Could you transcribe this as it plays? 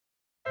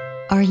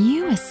Are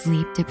you a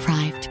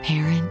sleep-deprived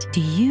parent?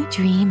 Do you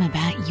dream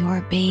about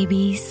your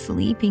baby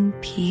sleeping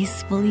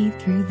peacefully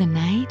through the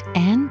night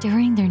and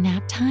during their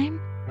nap time?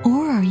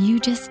 Or are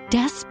you just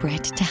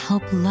desperate to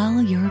help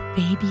lull your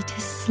baby to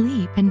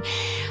sleep and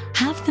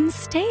have them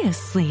stay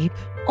asleep?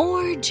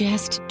 Or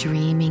just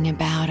dreaming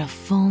about a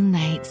full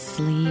night's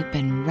sleep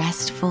and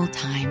restful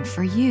time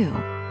for you,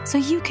 so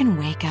you can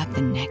wake up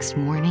the next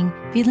morning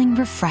feeling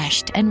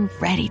refreshed and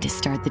ready to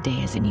start the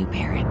day as a new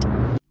parent?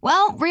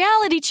 Well,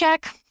 reality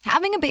check.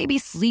 Having a baby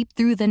sleep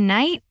through the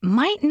night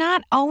might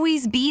not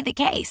always be the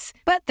case,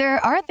 but there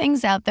are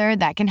things out there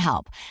that can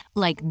help,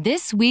 like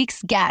this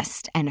week's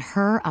guest and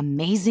her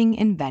amazing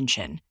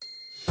invention.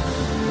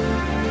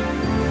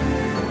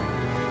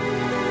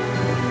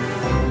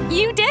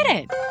 You did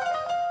it!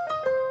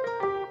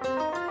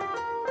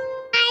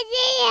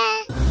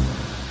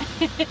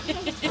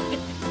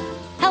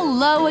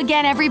 Hello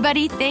again,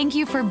 everybody. Thank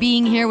you for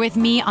being here with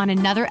me on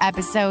another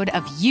episode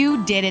of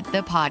You Did It,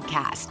 the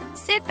podcast.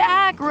 Sit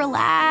back,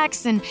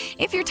 relax, and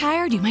if you're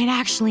tired, you might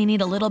actually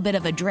need a little bit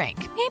of a drink.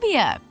 Maybe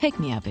a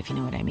pick-me-up, if you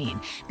know what I mean.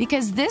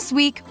 Because this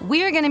week,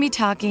 we're going to be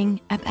talking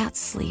about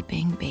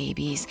sleeping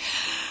babies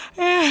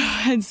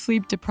and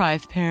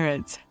sleep-deprived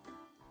parents.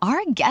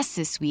 Our guest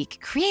this week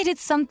created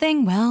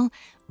something, well,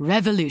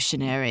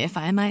 revolutionary, if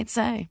I might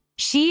say.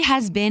 She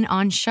has been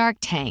on Shark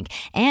Tank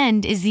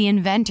and is the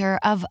inventor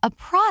of a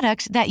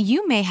product that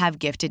you may have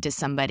gifted to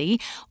somebody,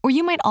 or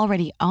you might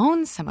already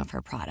own some of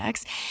her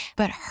products.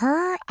 But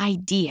her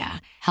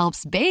idea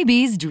helps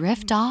babies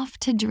drift off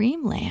to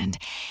dreamland.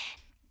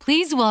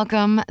 Please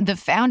welcome the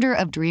founder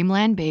of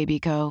Dreamland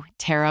Baby Co.,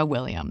 Tara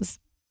Williams.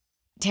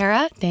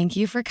 Tara, thank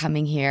you for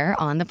coming here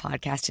on the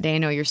podcast today. I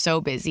know you're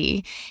so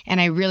busy,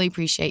 and I really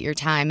appreciate your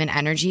time and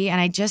energy.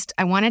 And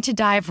I wanted to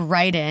dive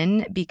right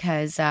in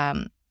because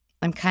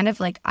I'm kind of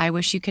like, I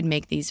wish you could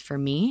make these for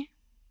me.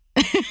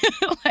 I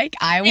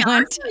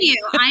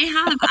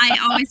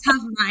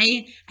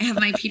have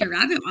my Peter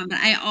Rabbit one, but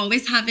I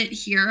always have it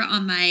here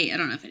on my, I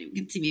don't know if anyone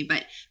can see me,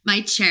 but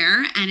my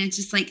chair, and it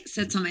just like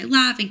sits on my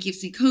lap and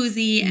keeps me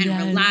cozy and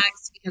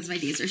relaxed because my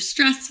days are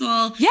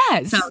stressful.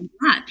 Yes. So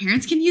yeah,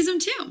 parents can use them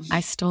too. I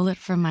stole it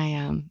from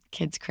my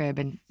kid's crib,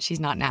 and she's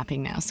not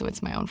napping now, so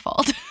it's my own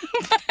fault.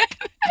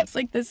 I was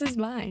like, this is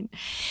mine.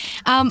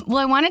 Well,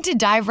 I wanted to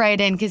dive right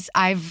in because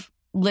I've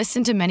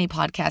listened to many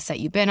podcasts that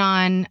you've been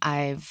on.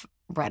 I've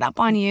read up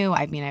on you.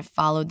 I mean, I've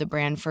followed the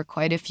brand for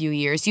quite a few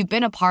years. You've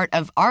been a part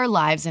of our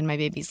lives and my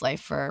baby's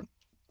life for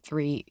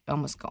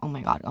almost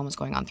going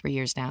on 3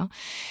 years now.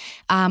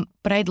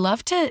 But I'd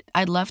love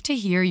to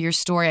hear your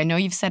story. I know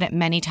you've said it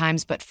many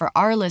times, but for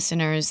our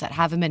listeners that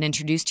haven't been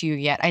introduced to you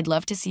yet, I'd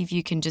love to see if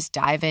you can just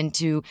dive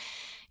into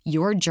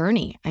your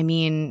journey. I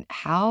mean,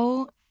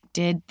 how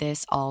did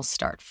this all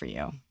start for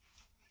you?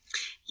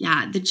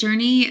 Yeah, the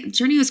journey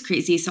was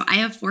crazy. So I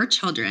have 4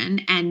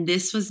 children, and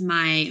this was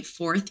my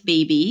 4th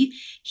baby.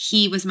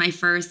 He was my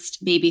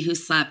first baby who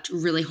slept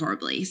really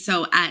horribly.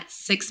 So at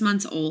 6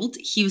 months old,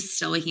 he was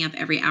still waking up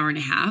every hour and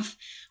a half,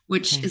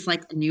 which is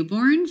like a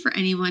newborn for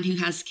anyone who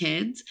has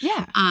kids.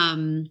 Yeah.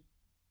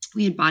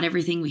 We had bought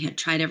everything. We had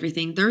tried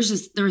everything. There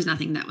was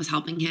nothing that was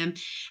helping him.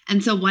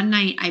 And so one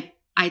night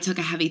I took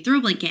a heavy throw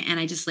blanket and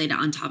I just laid it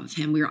on top of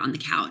him. We were on the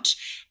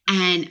couch.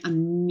 And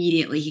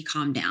immediately he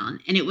calmed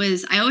down. And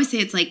I always say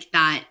it's like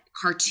that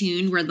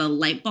cartoon where the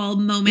light bulb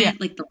moment,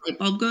 like the light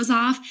bulb goes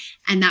off.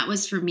 And that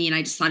was for me. And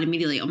I just thought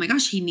immediately, oh my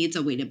gosh, he needs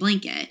a weighted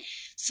blanket.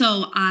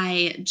 So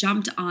I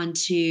jumped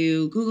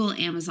onto Google,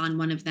 Amazon,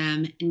 one of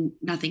them, and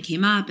nothing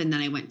came up. And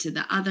then I went to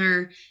the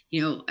other,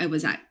 I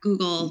was at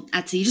Google,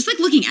 Etsy, just like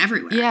looking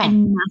everywhere. Yeah.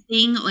 And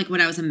nothing like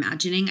what I was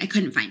imagining, I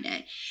couldn't find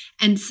it.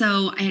 And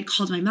so I had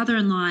called my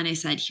mother-in-law and I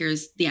said,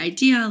 here's the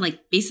idea.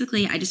 Like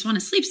basically, I just want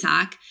a sleep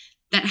sack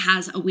that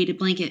has a weighted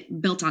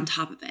blanket built on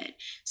top of it.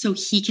 So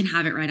he can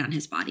have it right on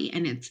his body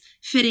and it's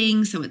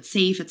fitting. So it's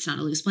safe. It's not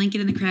a loose blanket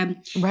in the crib.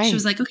 Right. She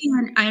was like, okay,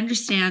 I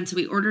understand. So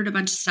we ordered a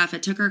bunch of stuff.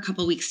 It took her a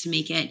couple weeks to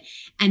make it.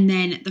 And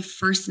then the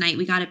first night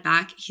we got it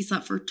back, he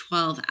slept for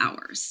 12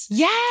 hours.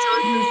 Yes.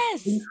 So it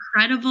was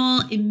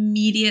incredible,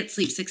 immediate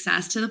sleep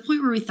success to the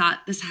point where we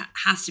thought this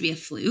has to be a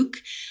fluke.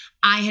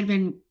 I had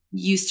been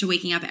used to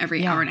waking up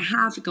every hour and a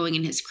half, going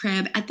in his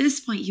crib. At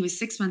this point, he was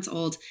 6 months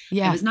old.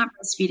 Yeah. I was not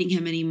breastfeeding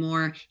him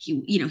anymore.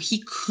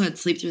 He could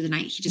sleep through the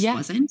night. He just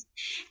wasn't.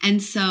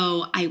 And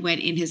so I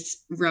went in his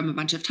room a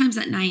bunch of times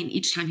that night. And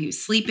each time he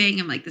was sleeping,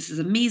 I'm like, this is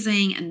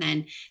amazing. And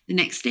then the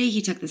next day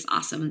he took this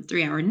awesome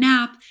 3-hour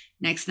nap.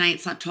 Next night,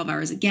 slept 12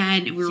 hours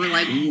again. And we were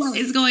like, what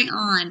is going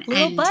on?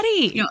 Little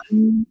buddy.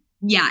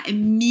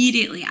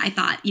 Immediately I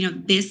thought,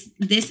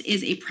 this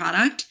is a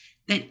product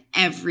that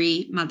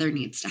every mother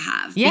needs to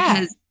have. Yeah.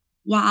 Because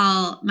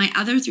while my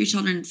other 3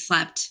 children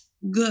slept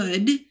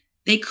good,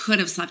 they could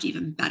have slept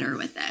even better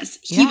with this.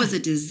 He was a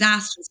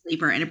disaster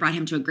sleeper and it brought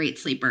him to a great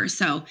sleeper.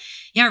 So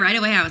right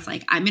away I was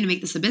like, I'm going to make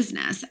this a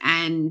business.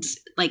 And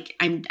like,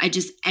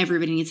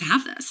 everybody needs to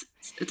have this.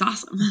 It's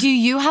awesome. Do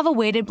you have a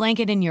weighted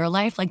blanket in your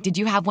life? Like, did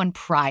you have one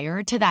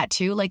prior to that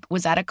too? Like,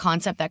 was that a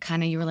concept that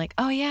kind of, you were like,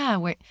 oh yeah,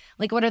 what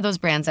are those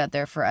brands out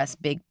there for us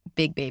big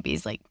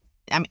babies? Like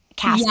I mean,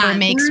 Casper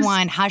makes there's-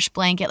 one, Hush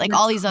Blanket, like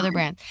all these other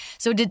brands.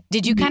 So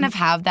did you kind of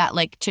have that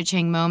like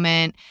cha-ching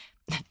moment,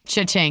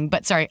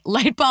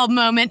 light bulb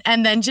moment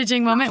and then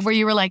cha-ching moment where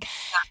you were like,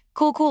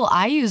 cool,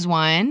 I use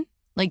one.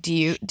 Like,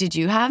 did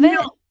you have it?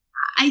 No,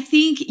 I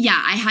think,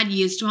 I had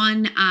used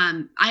one.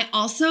 I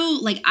also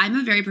I'm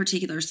a very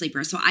particular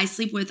sleeper. So I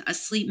sleep with a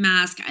sleep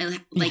mask. I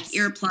like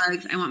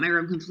earplugs. I want my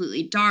room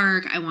completely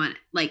dark. I want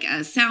like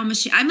a sound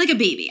machine. I'm like a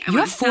baby. You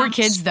have 4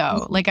 kids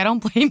though. Like, I don't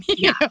blame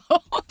you.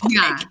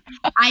 Yeah.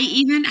 I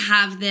even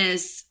have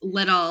this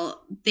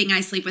little thing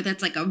I sleep with.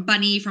 It's like a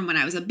bunny from when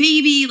I was a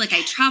baby. Like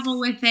I travel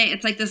with it.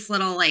 It's like this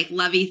little like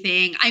lovey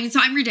thing.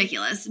 I'm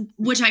ridiculous,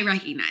 which I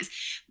recognize.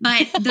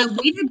 But the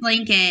weighted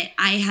blanket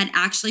I had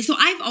actually, so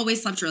I've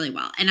always slept really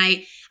well. And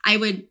I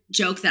would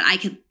joke that I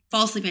could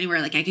fall asleep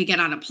anywhere. Like I could get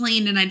on a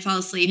plane and I'd fall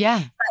asleep. Yeah.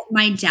 But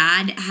my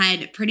dad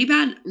had pretty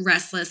bad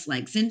restless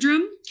leg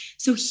syndrome.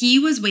 So he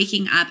was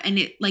waking up and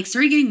it like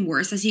started getting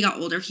worse as he got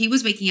older. He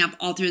was waking up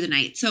all through the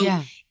night. So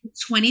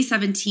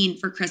 2017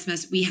 for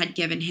Christmas, we had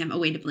given him a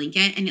weighted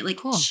blanket and it like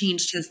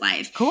changed his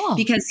life. Cool.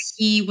 Because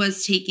he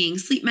was taking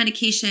sleep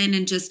medication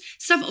and just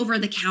stuff over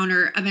the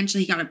counter.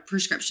 Eventually he got a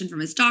prescription from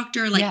his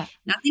doctor. Like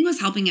nothing was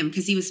helping him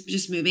because he was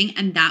just moving.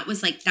 And that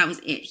was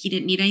it. He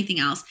didn't need anything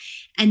else.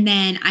 And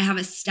then I have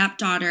a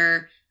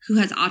stepdaughter who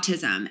has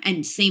autism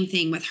and same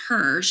thing with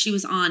her. She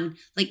was on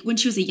like when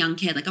she was a young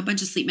kid, like a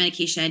bunch of sleep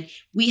medication.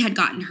 We had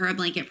gotten her a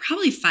blanket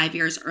probably 5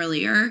 years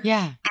earlier.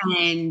 Yeah.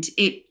 And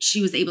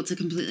she was able to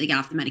completely get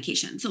off the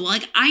medication. So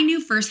like I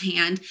knew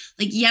firsthand,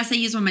 like, yes, I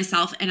used one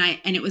myself and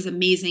it was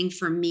amazing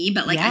for me,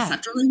 but like I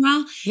slept really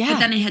well. Yeah. But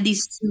then I had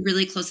these 2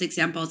 really close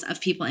examples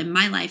of people in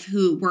my life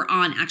who were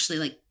on actually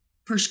like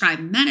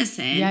prescribed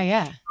medicine.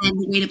 Yeah. And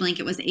the weighted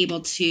blanket was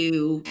able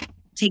to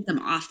take them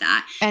off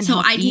that. And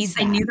so I knew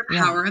the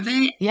power of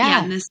it.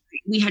 Yeah. And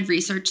we had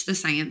researched the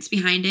science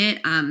behind it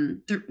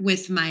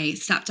with my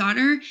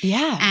stepdaughter.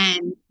 Yeah.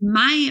 And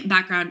my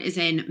background is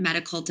in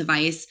medical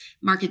device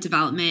market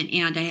development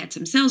and I had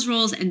some sales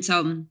roles. And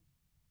so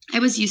I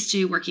was used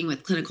to working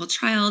with clinical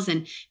trials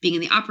and being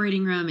in the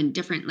operating room and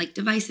different like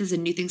devices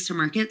and new things to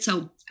market.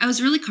 So I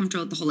was really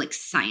comfortable with the whole like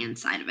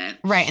science side of it.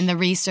 Right. And the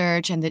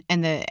research and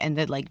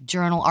the like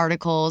journal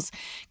articles.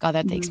 God,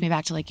 that takes me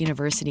back to like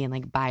university and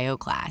like bio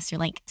class. You're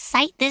like,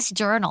 cite this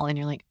journal. And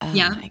you're like, oh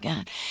my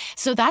God.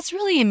 So that's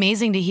really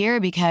amazing to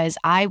hear because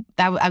I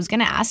was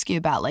going to ask you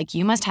about like,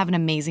 you must have an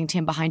amazing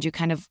team behind you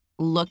kind of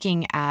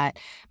looking at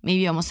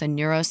maybe almost a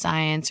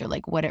neuroscience or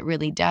like what it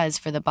really does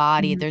for the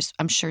body. There's,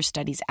 I'm sure,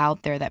 studies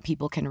out there that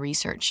people can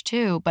research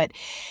too, but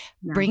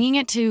bringing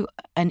it to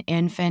an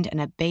infant and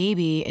a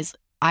baby is,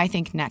 I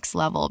think, next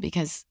level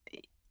because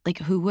like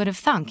who would have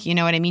thunk? You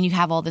know what I mean? You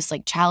have all this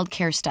like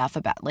childcare stuff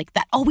about like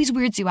that always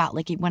weirds you out.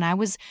 Like when I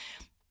was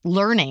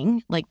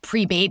learning like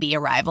pre-baby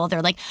arrival,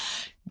 they're like,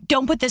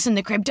 don't put this in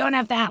the crib, don't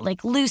have that,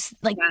 like loose,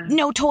 like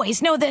no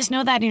toys, no this,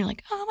 no that. And you're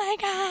like, oh my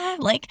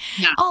God, like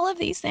all of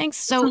these things.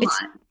 So it's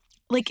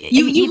like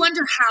you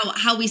wonder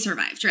how we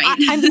survived, right?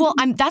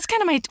 That's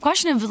kind of my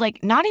question of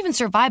like not even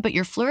survive, but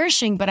you're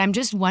flourishing. But I'm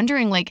just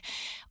wondering like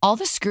all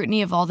the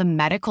scrutiny of all the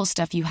medical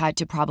stuff you had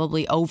to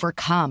probably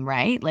overcome,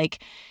 right?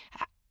 Like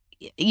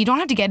you don't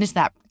have to get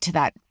into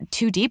that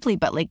too deeply,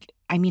 but like,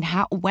 I mean,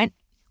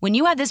 when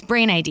you had this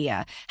brain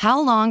idea,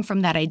 how long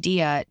from that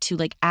idea to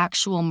like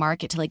actual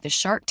market to like the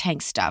Shark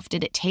Tank stuff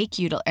did it take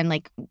you to, and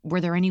like,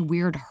 were there any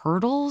weird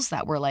hurdles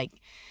that were like,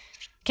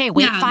 okay,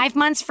 wait 5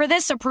 months for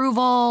this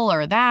approval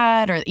or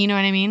that, or you know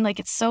what I mean? Like,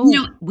 it's so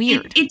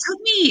weird. It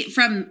took me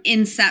from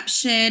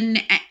inception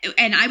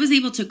and I was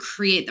able to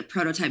create the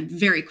prototype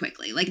very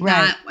quickly. Like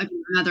that, my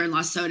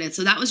mother-in-law sewed it.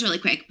 So that was really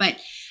quick. But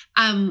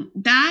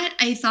that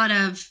I thought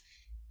of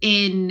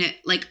in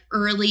like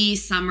early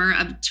summer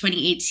of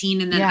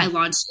 2018. And then I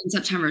launched in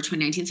September of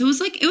 2019. So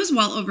it was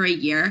well over a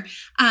year.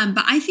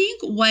 But I think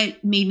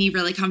what made me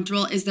really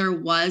comfortable is there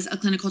was a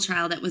clinical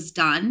trial that was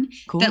done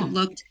that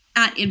looked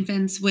at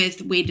infants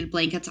with weighted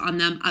blankets on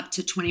them up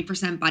to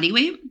 20% body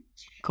weight.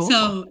 Cool.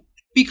 So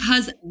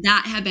because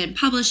that had been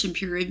published and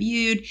peer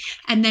reviewed,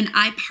 and then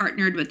I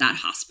partnered with that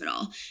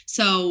hospital.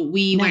 So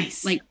we went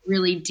like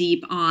really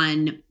deep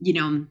on, you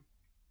know,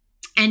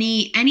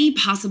 any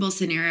possible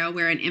scenario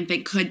where an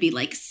infant could be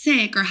like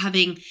sick or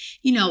having,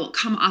 you know,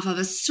 come off of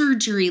a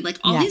surgery, like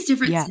all these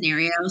different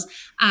scenarios.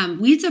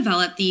 We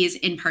developed these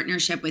in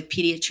partnership with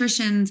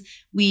pediatricians.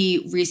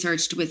 We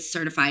researched with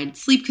certified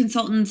sleep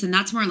consultants, and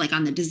that's more like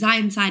on the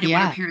design side of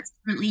what our parents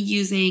are currently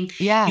using.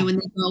 Yeah. You know, when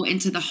they go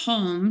into the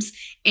homes,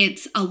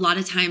 it's a lot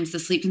of times the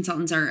sleep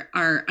consultants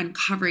are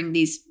uncovering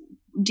these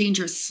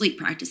dangerous sleep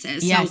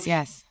practices.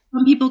 Yes.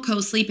 Some people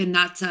co-sleep and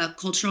that's a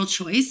cultural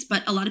choice,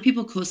 but a lot of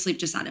people co-sleep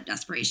just out of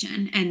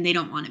desperation and they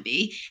don't want to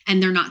be,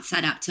 and they're not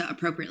set up to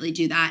appropriately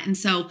do that. And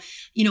so,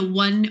 you know,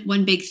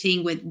 one big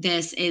thing with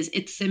this is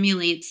it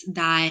simulates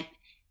that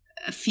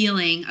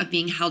feeling of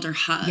being held or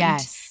hugged.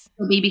 Yes.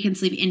 So a baby can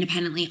sleep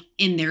independently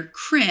in their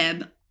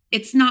crib.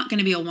 It's not going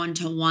to be a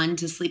one-to-one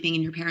to sleeping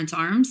in your parents'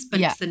 arms,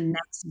 but it's the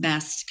next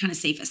best kind of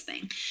safest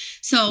thing.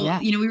 So,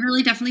 you know, we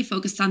really definitely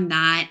focused on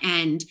that.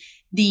 And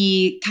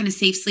the kind of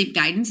safe sleep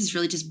guidance is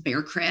really just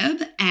bare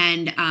crib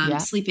and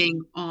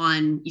sleeping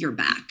on your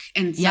back.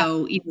 And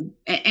so,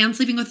 and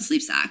sleeping with a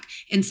sleep sack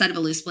instead of a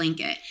loose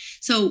blanket.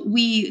 So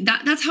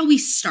that's how we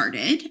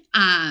started.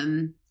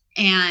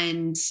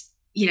 And,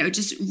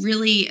 just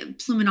really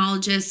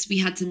pulmonologists we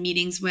had some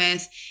meetings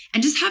with,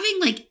 and just having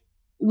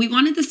we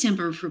wanted the stamp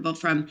of approval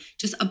from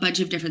just a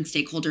bunch of different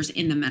stakeholders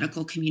in the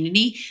medical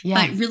community,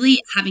 but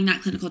really having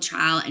that clinical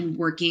trial and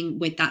working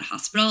with that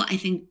hospital, I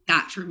think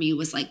that for me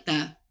was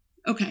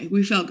okay,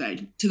 we feel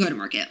good to go to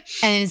market.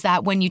 And is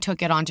that when you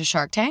took it onto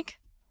Shark Tank?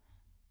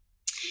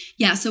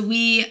 Yeah. So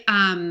we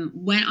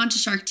went onto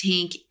Shark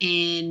Tank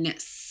in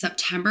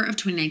September of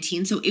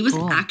 2019. So it was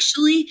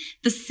actually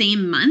the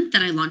same month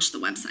that I launched the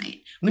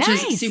website, which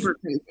was super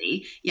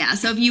crazy. Yeah.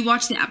 So if you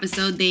watch the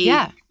episode, they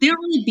don't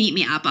really beat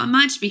me up on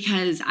much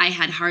because I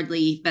had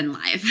hardly been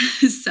live.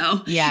 So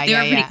they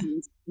were pretty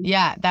cool.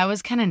 Yeah. That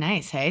was kind of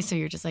nice. Hey, so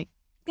you're just like,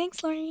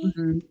 thanks, Lori.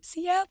 Mm-hmm.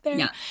 See you out there.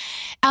 Yeah.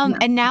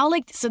 And now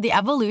so the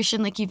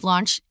evolution, you've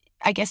launched,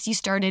 I guess you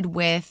started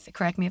with,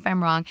 correct me if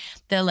I'm wrong,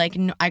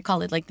 the I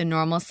call it the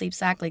normal sleep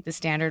sack, the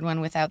standard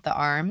one without the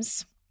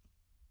arms.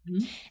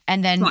 Mm-hmm.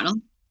 And then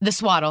the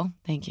swaddle.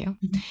 Thank you.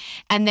 Mm-hmm.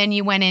 And then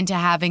you went into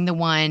having the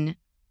one,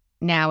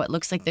 now it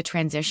looks like the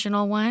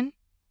transitional one.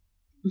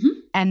 Mm-hmm.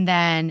 And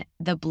then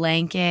the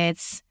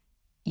blankets,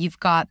 you've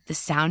got the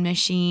sound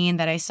machine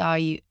that I saw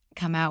you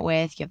come out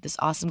with. You have this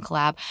awesome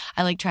collab.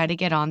 I tried to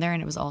get on there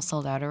and it was all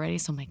sold out already.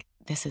 So I'm like,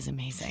 this is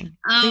amazing.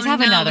 Please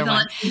have another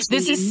one.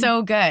 This is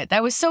so good.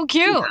 That was so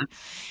cute. It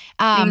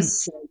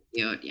was so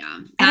cute. Yeah.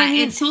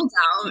 It sold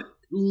out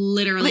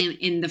literally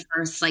in the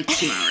first 2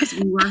 hours.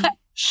 We were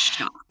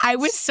shocked. I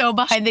was so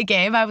behind the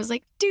game. I was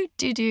like, do.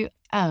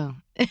 Oh.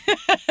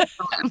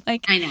 I'm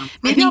like, I know.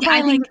 Maybe I'll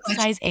buy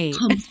size 8.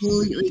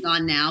 Completely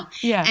gone now.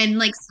 Yeah.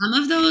 And some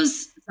of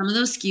those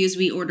SKUs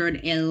we ordered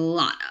a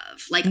lot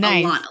of,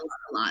 nice. a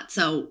lot.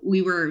 So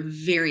we were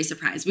very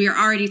surprised. We were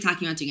already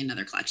talking about doing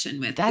another collection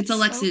with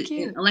Alexa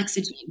Jean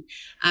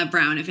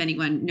Brown. If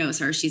anyone knows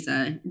her, she's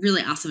a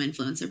really awesome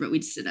influencer, but we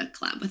just did a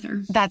collab with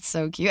her. That's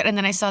so cute. And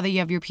then I saw that you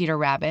have your Peter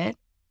Rabbit.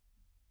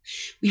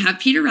 We have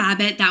Peter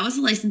Rabbit. That was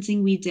a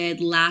licensing we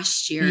did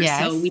last year.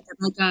 Yes. So we did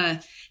I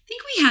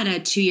think we had a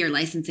 2-year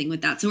licensing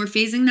with that. So we're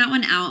phasing that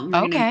one out. And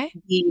we're going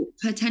to be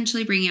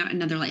potentially bringing out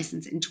another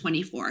license in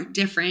 24.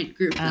 Different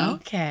group though.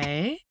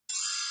 Okay.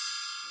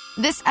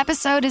 This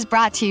episode is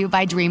brought to you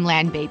by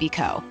Dreamland Baby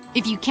Co.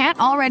 If you can't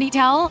already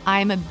tell,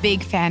 I'm a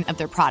big fan of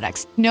their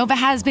products. Nova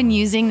has been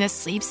using the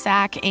sleep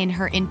sack in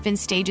her infant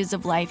stages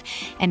of life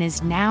and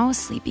is now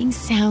sleeping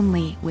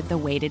soundly with the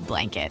weighted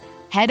blanket.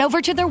 Head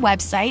over to their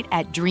website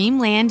at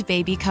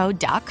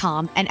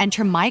dreamlandbabyco.com and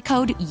enter my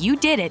code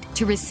YouDidIt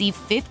to receive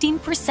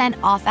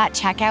 15% off at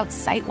checkout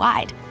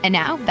site-wide. And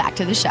now back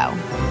to the show.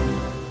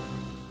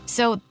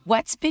 So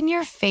what's been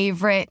your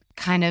favorite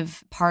kind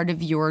of part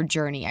of your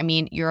journey? I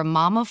mean, you're a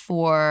mom of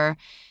 4,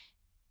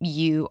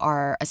 you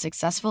are a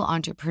successful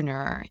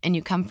entrepreneur, and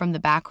you come from the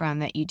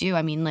background that you do.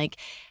 I mean,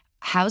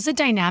 how's the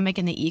dynamic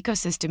in the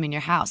ecosystem in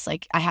your house? I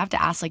have to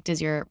ask,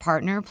 does your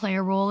partner play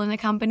a role in the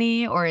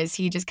company, or is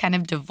he just kind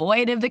of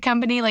devoid of the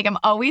company? I'm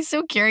always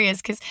so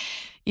curious because,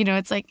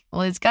 it's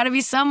it's got to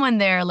be someone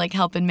there,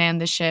 helping man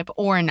the ship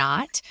or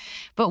not.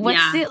 But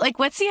what's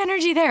the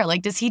energy there?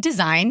 Does he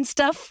design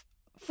stuff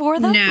for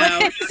them?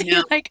 No.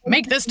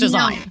 Make this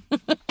design. No.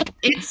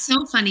 It's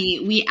so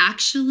funny. We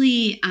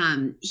actually,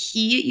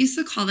 he used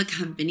to call the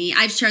company,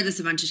 I've shared this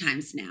a bunch of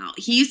times now.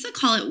 He used to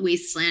call it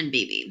Wasteland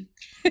Baby.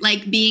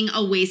 Being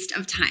a waste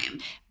of time.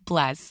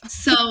 Bless.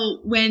 So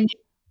when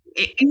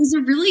it was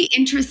a really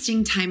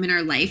interesting time in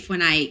our life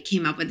when I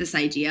came up with this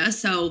idea.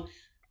 So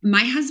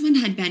my husband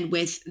had been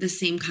with the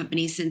same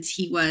company since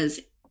he was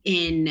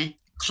in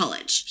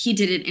college. He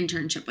did an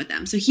internship with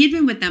them. So he had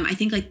been with them, I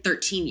think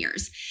 13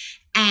 years.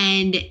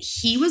 And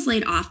he was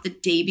laid off the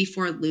day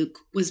before Luke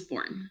was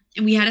born.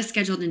 And we had a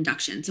scheduled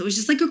induction. So it was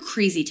just a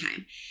crazy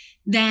time.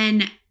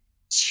 Then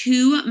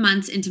 2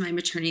 months into my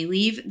maternity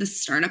leave, the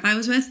startup I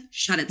was with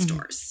shut its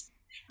doors.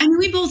 I mean,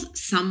 we both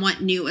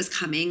somewhat knew it was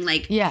coming.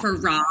 For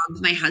Rob,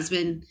 my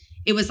husband,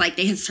 it was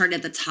they had started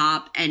at the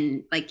top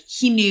and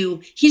he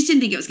knew, he just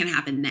didn't think it was going to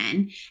happen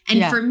then.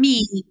 And for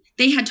me,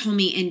 they had told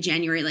me in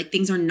January,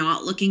 things are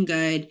not looking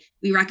good.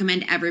 We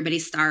recommend everybody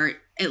start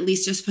at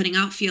least just putting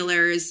out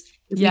feelers.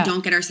 If we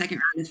don't get our second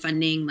round of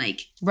funding,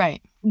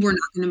 right, we're not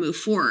going to move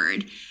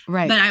forward.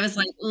 Right. But I was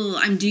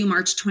I'm due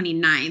March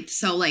 29th.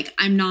 So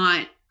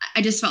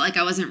I just felt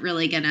I wasn't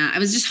really I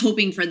was just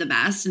hoping for the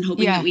best and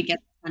hoping that we'd get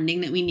the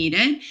funding that we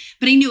needed.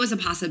 But I knew it was a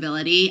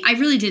possibility. I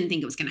really didn't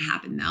think it was going to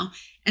happen though.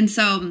 And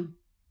so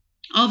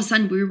all of a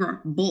sudden we were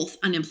both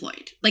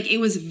unemployed. It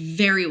was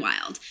very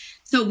wild.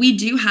 So we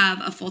do have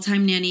a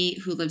full-time nanny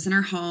who lives in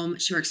our home.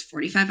 She works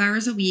 45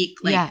 hours a week.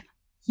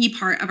 Key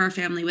part of our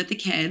family with the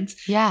kids.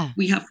 Yeah.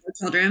 We have 4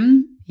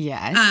 children.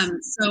 Yes.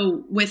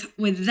 So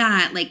with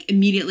that,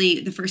 immediately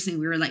the first thing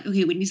we were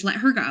okay, we need to let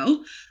her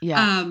go.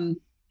 Yeah.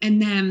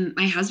 And then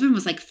my husband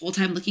was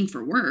full-time looking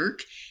for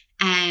work.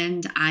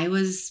 And I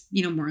was,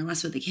 more or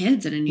less with the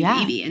kids and a new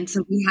baby. And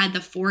so we had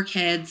the 4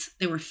 kids.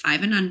 They were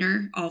 5 and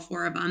under, all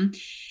 4 of them.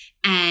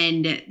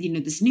 And,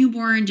 this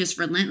newborn just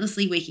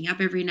relentlessly waking up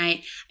every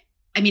night.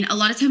 I mean, a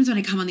lot of times when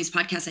I come on these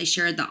podcasts, I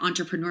share the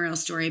entrepreneurial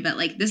story, but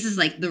like, this is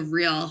like the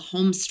real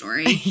home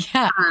story. It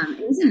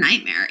was a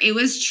nightmare. It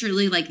was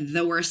truly like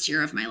the worst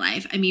year of my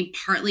life. I mean,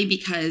 partly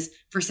because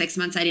for 6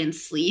 months I didn't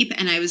sleep,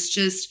 and I was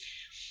just,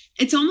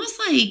 it's almost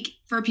like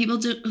for people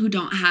who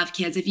don't have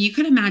kids, if you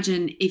could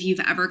imagine if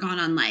you've ever gone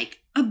on like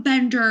a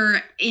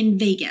bender in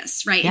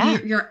Vegas, right? Yeah.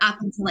 And you're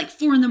up until like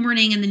 4 a.m.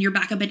 and then you're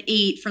back up at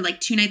 8 for like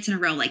 2 nights in a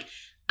row. Like,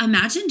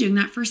 imagine doing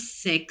that for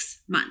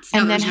 6 months.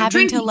 And then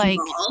having to like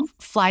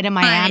fly to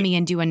Miami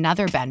and do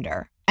another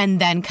bender and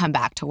then come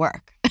back to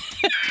work.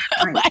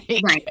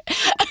 Right.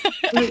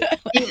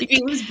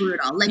 It was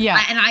brutal. Like,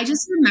 and I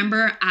just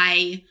remember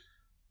I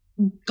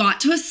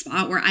got to a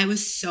spot where I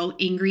was so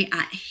angry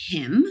at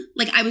him.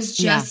 Like, I was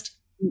just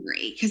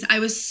angry because I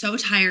was so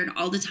tired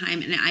all the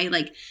time. And I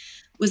like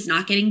was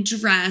not getting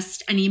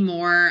dressed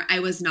anymore. I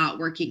was not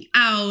working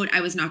out.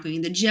 I was not going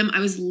to the gym. I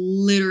was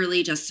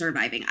literally just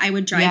surviving. I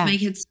would drive my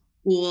kids to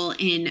school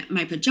in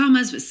my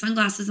pajamas with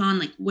sunglasses on,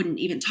 like wouldn't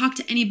even talk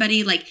to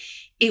anybody. Like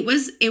it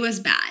was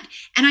bad.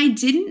 And I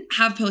didn't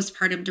have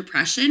postpartum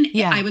depression.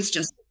 I was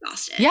just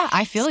exhausted. Yeah,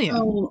 I feel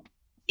you.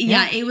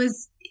 It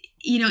was,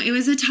 it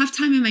was a tough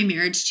time in my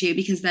marriage too,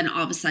 because then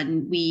all of a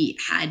sudden we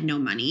had no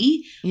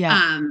money.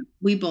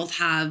 We both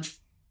had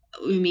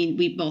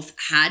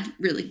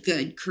really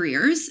good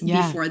careers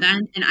before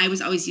then. And I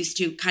was always used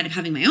to kind of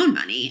having my own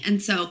money.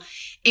 And so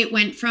it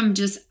went from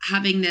just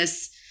having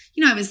this,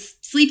 I was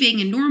sleeping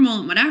and normal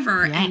and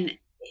whatever. And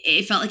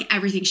it felt like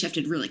everything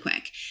shifted really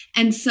quick.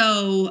 And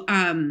so,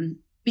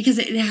 because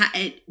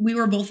we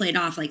were both laid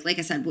off, like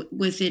I said,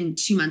 within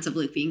 2 months of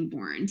Luke being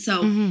born.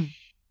 So,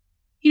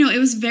 it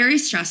was very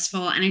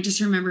stressful. And I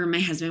just remember my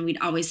husband,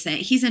 we'd always say,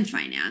 he's in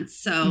finance.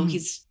 So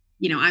he's,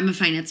 I'm a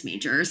finance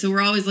major. So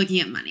we're always looking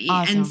at money.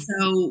 Awesome. And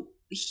so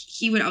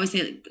he would always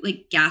say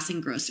like gas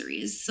and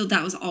groceries. So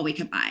that was all we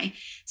could buy.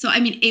 So, I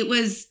mean, it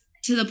was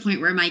to the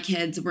point where my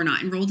kids were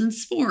not enrolled in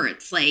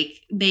sports.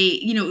 Like they,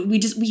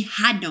 we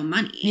had no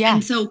money. Yeah.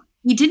 And so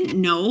we didn't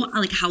know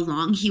like how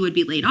long he would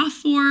be laid off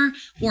for,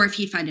 or if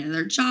he'd find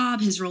another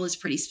job. His role is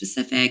pretty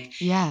specific.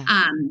 Yeah.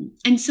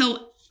 And so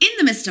in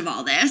the midst of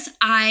all this,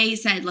 I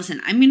said,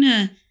 listen, I'm going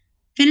to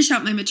finish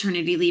out my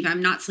maternity leave.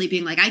 I'm not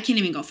sleeping. Like I can't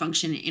even go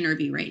function and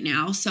interview right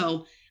now.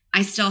 So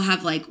I still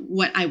have like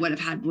what I would have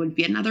had would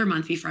be another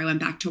month before I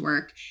went back to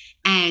work.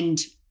 And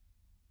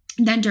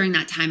then during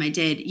that time I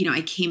did,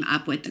 I came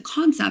up with the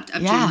concept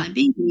of Dreamland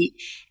Baby.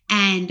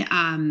 And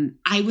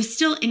I was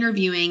still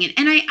interviewing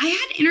and I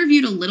had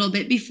interviewed a little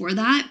bit before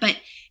that, but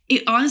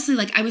it honestly,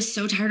 like I was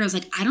so tired. I was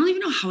like, I don't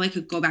even know how I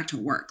could go back to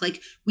work.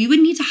 Like we would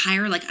need to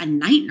hire like a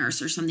night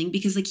nurse or something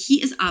because like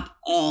he is up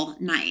all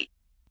night.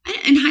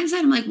 In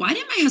hindsight, I'm like, why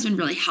didn't my husband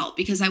really help?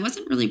 Because I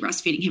wasn't really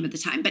breastfeeding him at the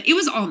time, but it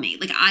was all me.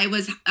 Like I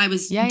was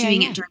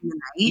doing it during the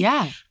night.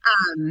 Yeah.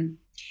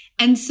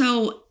 And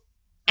so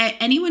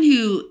anyone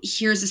who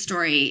hears a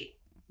story,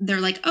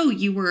 they're like, oh,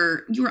 you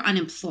were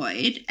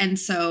unemployed. And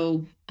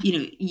so,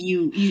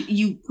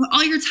 you put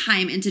all your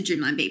time into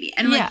Dreamland Baby.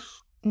 And I'm like,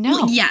 no,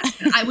 well,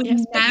 yes, I would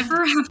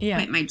never have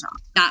quit my job.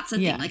 That's the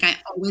thing. Like I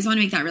always want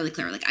to make that really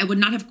clear. Like I would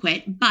not have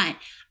quit, but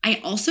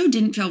I also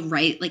didn't feel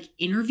right, like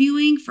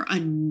interviewing for a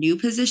new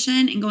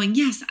position and going,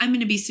 yes, I'm going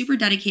to be super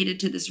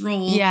dedicated to this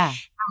role. Yeah.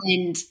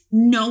 And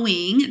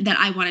knowing that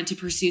I wanted to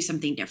pursue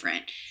something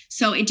different.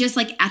 So it just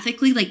like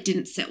ethically like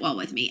didn't sit well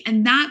with me.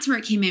 And that's where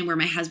it came in, where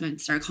my husband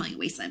started calling it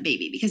Wasteland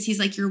Baby, because he's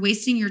like, you're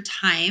wasting your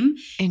time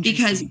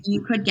because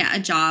you could get a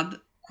job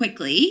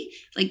quickly.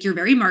 Like you're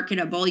very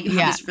marketable. You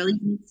have this really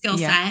deep skill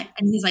set.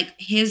 And he's like,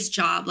 his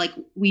job, like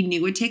we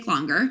knew would take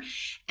longer.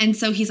 And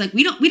so he's like,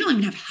 we don't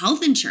even have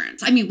health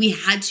insurance. I mean, we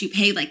had to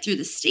pay like through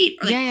the state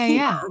or like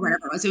or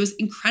whatever it was. It was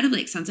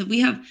incredibly expensive. We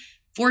have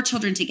 4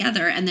 children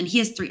together and then he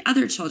has 3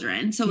 other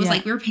children. So it was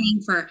like, we were paying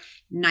for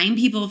 9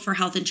 people for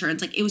health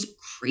insurance. Like it was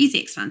crazy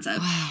expensive.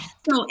 Wow.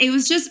 So it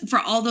was just for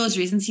all those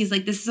reasons, he's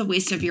like, this is a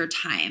waste of your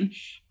time.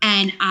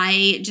 And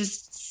I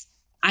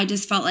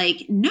just felt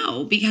like,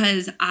 no,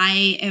 because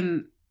I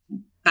am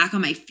back on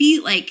my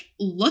feet. Like,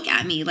 look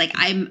at me. Like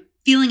I'm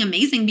feeling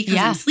amazing because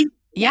I'm sleeping.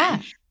 Yeah.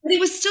 But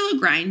it was still a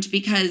grind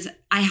because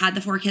I had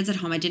the 4 kids at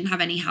home. I didn't have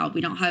any help.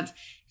 We don't have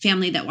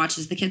family that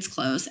watches the kids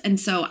close. And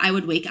so I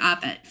would wake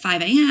up at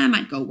 5 a.m.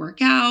 I'd go work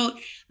out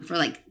for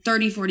like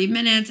 30, 40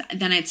 minutes.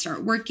 Then I'd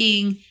start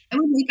working. I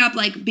would wake up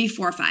like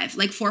before 5,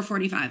 like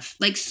 4:45,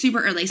 like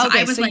super early. So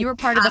I was so like, you were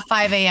part of the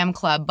 5 a.m.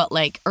 club, but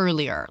like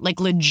earlier,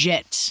 like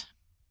legit.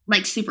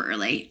 Like super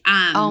early.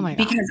 Oh my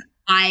God. Because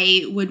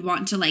I would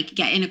want to like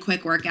get in a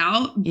quick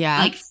workout,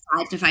 like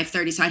 5 to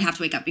 5:30. So I'd have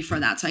to wake up before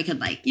that. So I could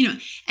like,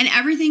 and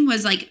everything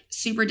was like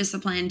super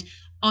disciplined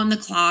on the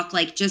clock,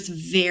 like just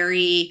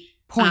very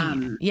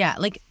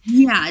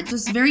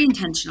just very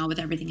intentional with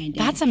everything I did.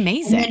 That's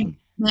amazing.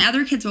 My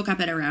other kids woke up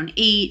at around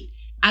 8.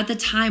 at the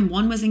time,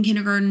 one was in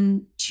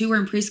kindergarten, two were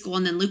in preschool,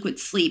 and then Luke would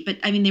sleep. But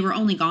I mean, they were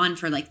only gone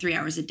for like 3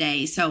 hours a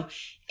day. So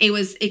there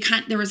was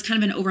kind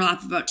of an overlap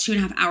of about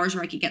 2.5 hours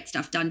where I could get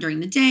stuff done during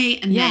the day.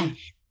 And then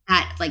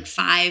at like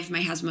 5,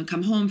 my husband would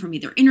come home from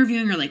either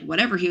interviewing or like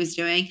whatever he was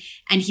doing,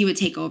 and he would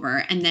take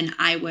over. And then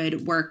I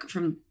would work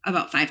from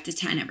about 5 to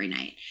 10 every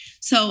night.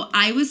 So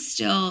I was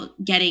still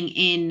getting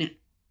in,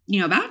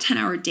 about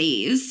 10-hour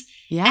days.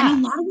 Yeah. And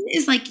a lot of it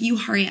is like you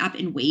hurry up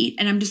and wait.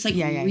 And I'm just like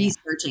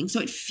researching.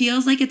 So it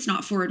feels like it's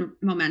not forward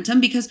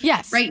momentum because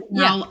right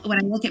now when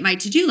I look at my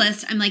to-do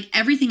list, I'm like,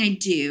 everything I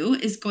do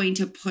is going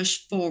to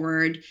push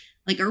forward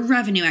like a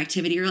revenue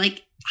activity or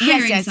like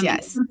hiring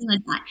something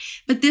like that.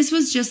 But this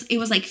was it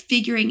was like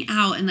figuring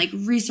out and like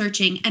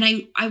researching. And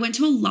I went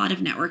to a lot of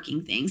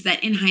networking things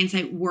that in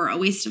hindsight were a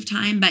waste of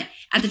time. But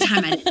at the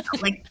time I didn't know.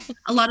 Like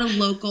a lot of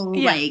local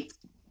like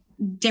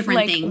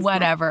different things.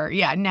 Whatever.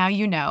 Yeah. Now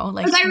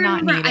like I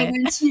remember not I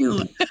went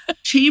to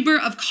Chamber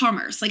of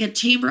Commerce, like a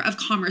Chamber of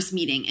Commerce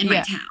meeting in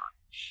my town.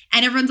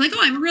 And everyone's like, oh,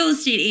 I'm a real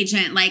estate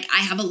agent. Like I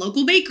have a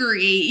local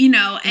bakery,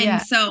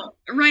 And so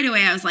right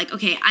away I was like,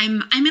 okay,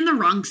 I'm in the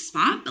wrong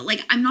spot, but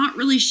like, I'm not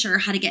really sure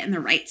how to get in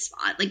the right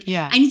spot. Like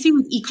I need to be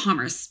with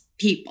e-commerce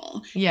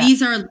people. Yeah.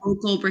 These are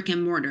local brick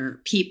and mortar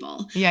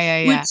people.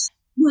 Which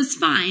was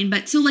fine.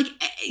 But so like,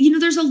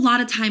 there's a lot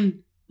of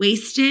time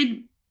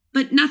wasted,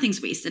 but nothing's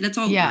wasted. It's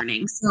all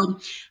learning. So,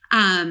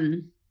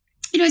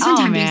 I spent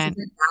time doing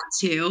something like that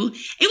too.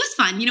 It was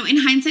fun, in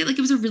hindsight, like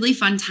it was a really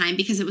fun time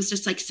because it was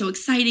just like so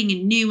exciting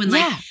and new. And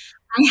like,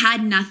 I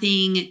had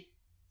nothing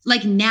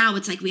like now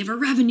it's like, we have a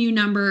revenue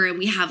number and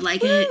we have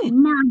like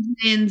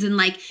margins and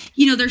like,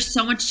 there's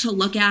so much to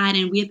look at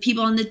and we have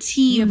people on the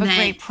team. You have a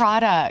great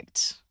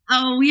product.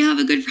 Oh, we have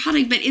a good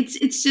product, but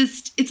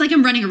it's like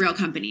I'm running a real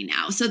company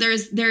now. So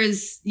there's That's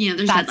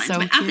deadlines. So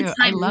but at cute. the time,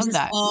 I love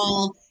that.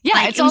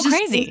 It's all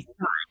crazy.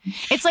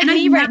 It's like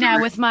me right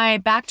now with my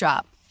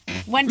backdrop.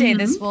 One day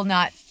this will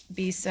not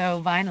be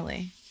so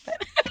vinyl-y.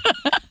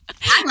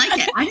 I like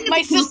it. I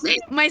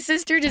think my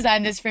sister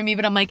designed this for me,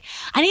 but I'm like,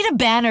 I need a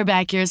banner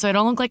back here so I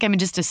don't look like I'm in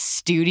just a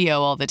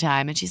studio all the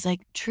time. And she's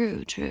like,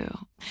 true.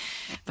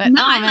 But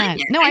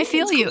I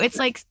feel you. It's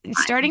like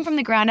starting from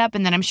the ground up,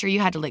 and then I'm sure you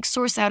had to like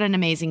source out an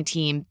amazing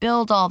team,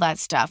 build all that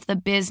stuff, the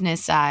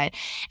business side.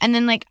 And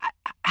then like,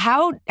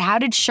 how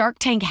did Shark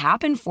Tank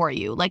happen for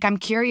you? Like, I'm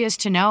curious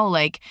to know,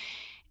 like,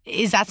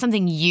 is that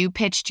something you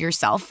pitched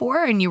yourself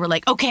for and you were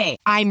like, okay,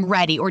 I'm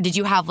ready? Or did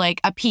you have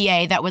like a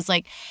PA that was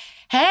like,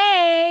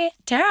 hey,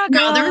 Tara,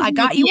 girl, I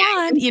got you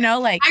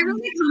on, like. I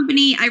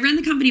ran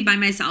the company by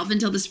myself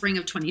until the spring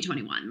of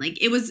 2021. Like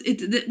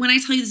when I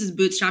tell you this is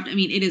bootstrapped, I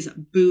mean, it is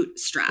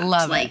bootstrapped.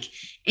 Love like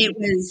it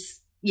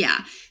was,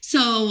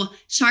 So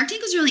Shark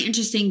Tank was really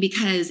interesting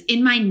because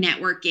in my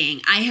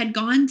networking, I had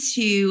gone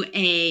to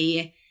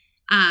a,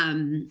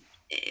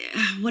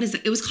 what is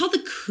it? It was called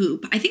the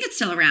Coop. I think it's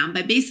still around,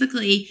 but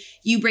basically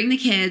you bring the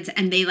kids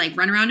and they like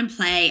run around and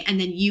play, and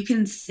then you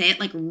can sit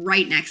like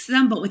right next to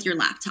them, but with your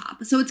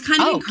laptop. So it's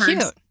kind of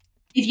encouraged cute.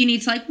 If you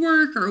need to like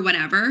work or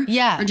whatever,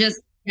 or just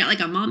get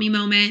like a mommy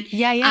moment. So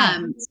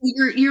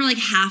you're like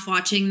half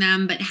watching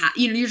them, but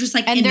you're just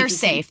like, and they're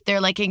safe.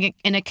 They're like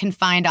in a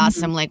confined,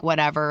 awesome, like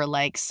whatever,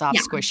 like soft,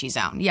 squishy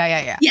zone.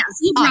 Yeah. So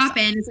you drop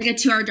in. It's like a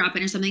 2-hour drop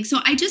in or something. So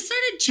I just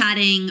started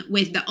chatting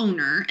with the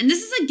owner, and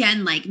this is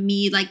again like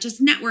me, like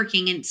just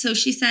networking. And so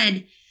she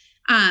said,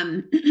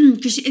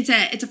 because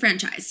it's a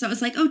franchise. So I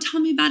was like, oh, tell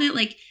me about it.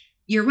 Like,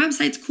 your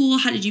website's cool.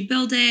 How did you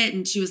build it?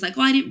 And she was like,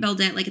 well, I didn't build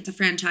it. Like, it's a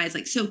franchise.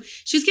 Like, so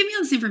she was giving me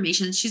all this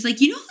information. She's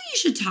like, you know who you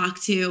should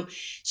talk to?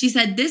 She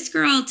said, this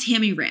girl,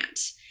 Tammy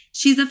Rant.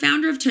 She's the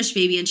founder of Tush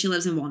Baby and she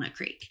lives in Walnut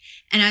Creek.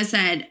 And I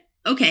said,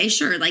 okay,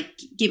 sure. Like,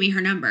 give me her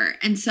number.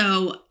 And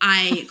so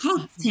I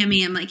called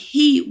Tammy. I'm like,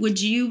 hey,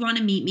 would you want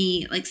to meet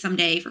me like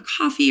someday for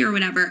coffee or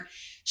whatever?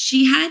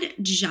 She had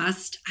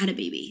just had a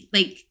baby.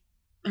 Like,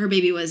 her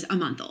baby was a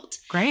month old.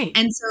 Great.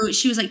 And so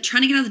she was like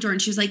trying to get out the door,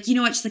 and she was like, you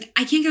know what? She's like,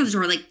 I can't get out the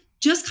door. Like,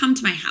 just come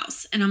to my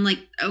house. And I'm like,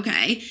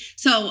 okay.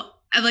 So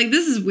I'm like,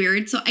 this is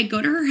weird. So I go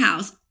to her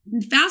house.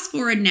 Fast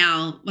forward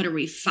now, what are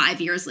we,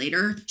 5 years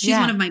later? She's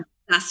one of my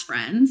best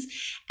friends.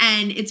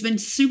 And it's been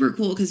super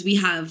cool because we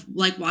have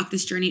like walked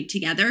this journey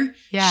together.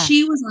 Yeah.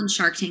 She was on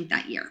Shark Tank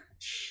that year.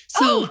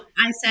 So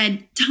I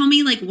said, tell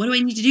me, like, what do I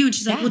need to do? And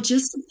she's like, well,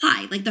 just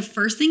apply. Like, the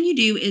first thing you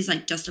do is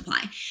like, just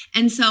apply.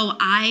 And so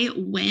I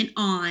went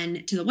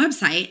on to the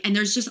website, and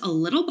there's just a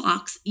little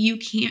box. You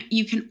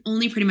can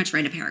only pretty much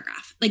write a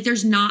paragraph. Like,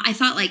 there's not, I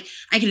thought like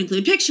I could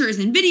include pictures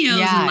and videos.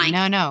 Yeah, and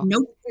like, no.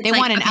 Nope. They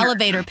want an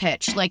elevator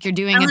pitch. Like you're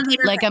doing a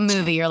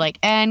movie. You're like,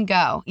 and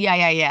go.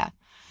 Yeah.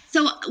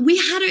 So we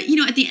had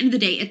at the end of the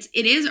day, it's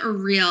a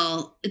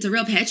real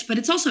pitch, but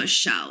it's also a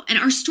show. And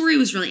our story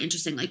was really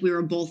interesting. Like, we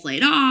were both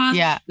laid off.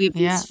 Yeah. We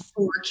have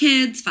 4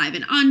 kids, 5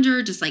 and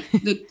under, just like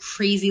the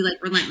crazy,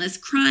 like relentless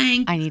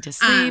crying. I need to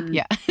sleep.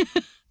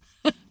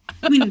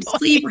 We need to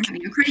sleep. We're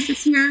having a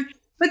crisis here.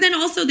 But then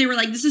also they were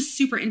like, this is a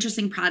super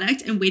interesting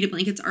product, and weighted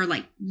blankets are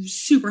like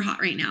super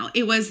hot right now.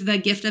 It was the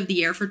gift of the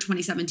year for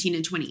 2017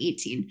 and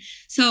 2018.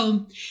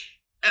 So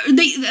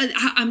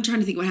I'm trying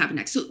to think what happened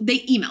next. So they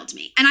emailed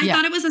me and I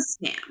thought it was a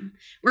scam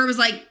where it was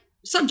like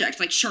subject,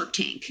 like Shark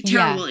Tank,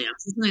 Tara Williams,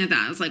 something like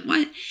that. I was like,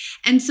 what?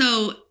 And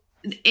so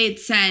it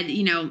said,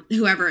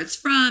 whoever it's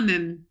from.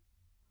 And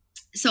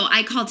so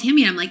I called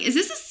Tammy and I'm like, is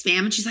this a spam?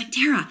 And she's like,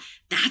 Tara,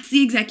 that's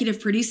the executive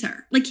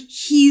producer. Like,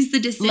 he's the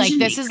decision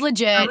maker. This is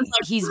legit.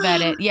 Like, he's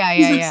vetted. Yeah.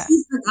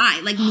 He's the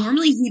guy. Like,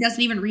 normally he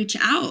doesn't even reach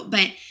out.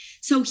 But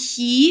so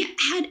he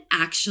had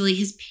actually,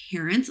 his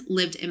parents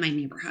lived in my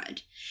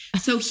neighborhood.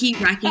 So he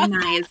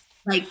recognized,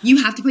 like,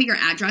 you have to put your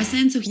address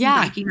in. So he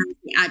recognized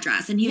the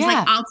address. And he was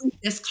like, I'll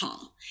take this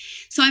call.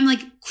 So I'm like,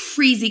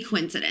 crazy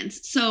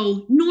coincidence.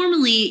 So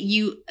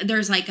normally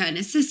there's like an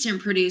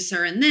assistant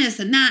producer and this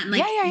and that. And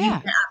like, you get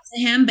out to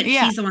him, but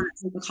he's the one that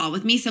took the call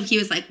with me. So he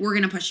was like, we're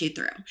going to push you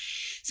through.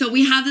 So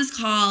we have this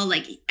call,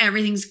 like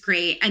everything's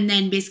great. And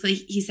then basically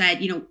he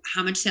said,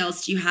 how much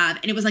sales do you have?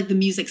 And it was like the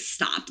music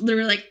stopped.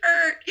 Literally like,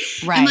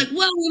 right. I'm like,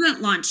 well, we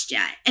haven't launched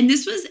yet. And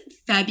this was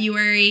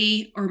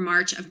February or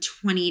March of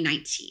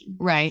 2019.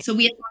 Right. So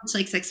we had launched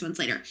like 6 months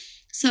later.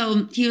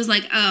 So he was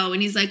like, oh,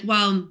 and he's like,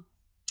 well,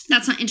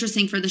 that's not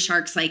interesting for the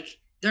Sharks. Like,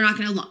 they're not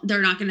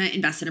going to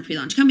invest in a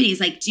pre-launch company. He's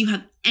like, do you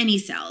have any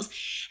sales?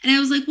 And I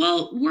was like,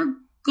 well, we're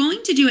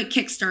going to do a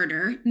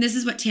Kickstarter. And this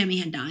is what Tammy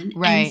had done.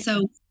 Right. And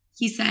so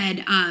he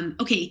said,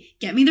 okay,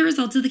 get me the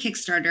results of the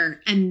Kickstarter.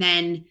 And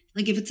then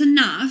like, if it's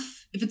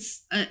enough, if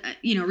it's a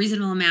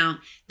reasonable amount,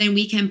 then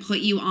we can put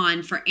you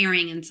on for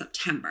airing in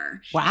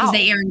September. Wow. Because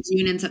they air in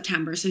June and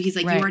September. So he's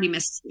like, you already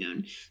missed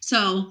June.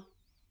 So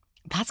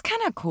that's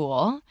kind of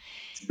cool.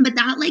 But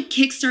that like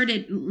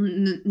kickstarted,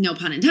 no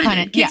pun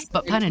intended.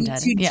 But pun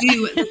intended. To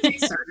do the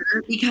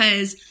Kickstarter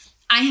because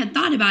I had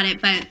thought about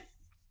it, but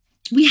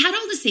we had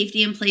all the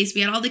safety in place.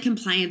 We had all the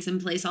compliance in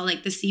place, all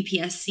like the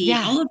CPSC,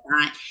 all of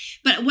that.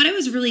 But what I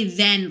was really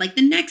then like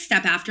the next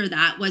step after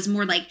that was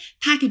more like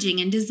packaging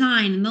and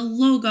design and the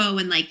logo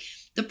and like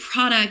the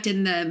product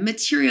and the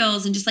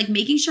materials and just like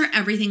making sure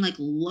everything like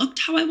looked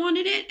how I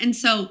wanted it. And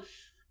so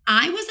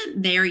I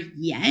wasn't there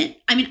yet.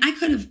 I mean, I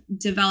could have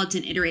developed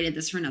and iterated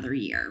this for another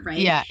year, right?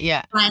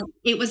 Yeah. But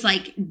it was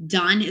like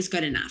done is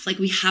good enough. Like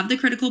we have the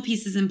critical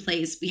pieces in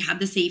place. We have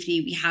the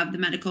safety. We have the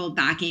medical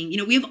backing.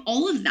 We have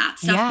all of that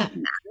stuff that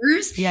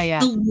matters.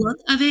 Yeah. The look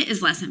of it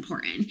is less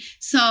important.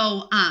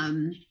 So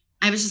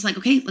I was just like,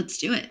 okay, let's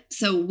do it.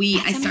 So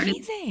I started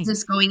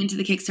just going into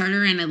the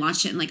Kickstarter and I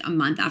launched it in like a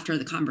month after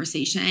the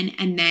conversation.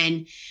 And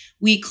then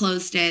we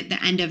closed it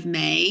the end of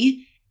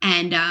May.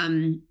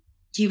 And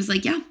he was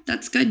like, yeah,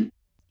 that's good.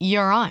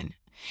 You're on.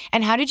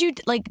 And how did you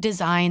like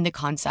design the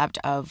concept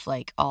of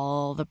like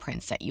all the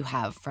prints that you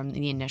have from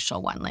the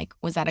initial one? Like,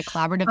 was that a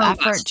collaborative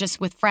effort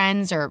just with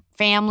friends or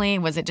family?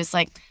 Was it just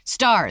like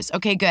stars?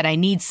 Okay, good. I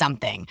need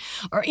something.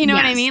 Or, you know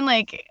what I mean?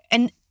 Like,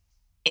 and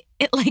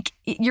it like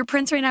your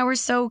prints right now are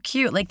so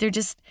cute. Like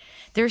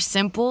they're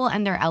simple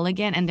and they're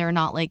elegant and they're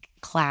not like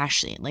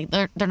clashy. Like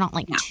they're not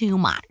like too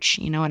much.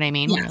 You know what I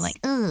mean? Yes. You're like,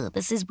 oh,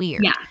 this is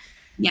weird.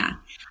 Yeah.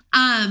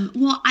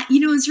 Well,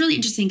 it's really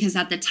interesting because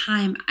at the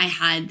time I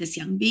had this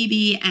young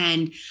baby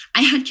and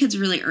I had kids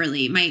really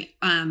early. My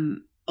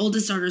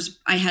oldest daughter's,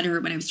 I had her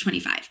when I was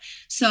 25.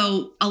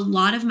 So a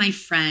lot of my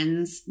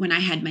friends, when I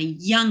had my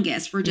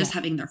youngest, were just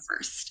having their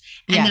first.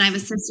 And then I have a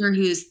sister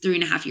who's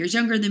 3.5 years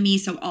younger than me.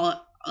 So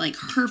all like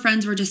her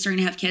friends were just starting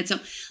to have kids. So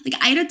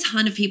like I had a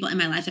ton of people in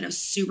my life that I was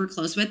super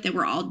close with that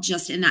were all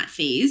just in that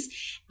phase.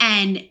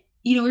 And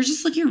we were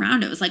just looking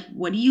around. It was like,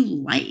 what do you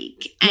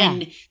like?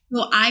 And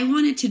so I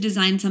wanted to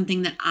design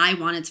something that I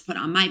wanted to put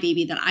on my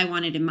baby that I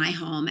wanted in my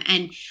home.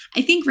 And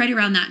I think right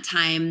around that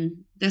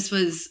time, this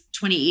was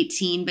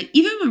 2018, but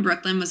even when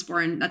Brooklyn was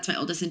born, that's my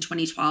oldest in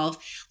 2012,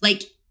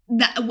 like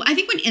that, I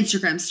think when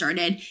Instagram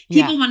started,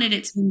 people wanted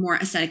it to be more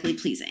aesthetically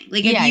pleasing.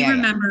 Like if you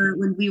remember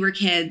when we were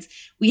kids,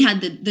 we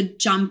had the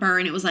jumper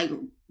and it was like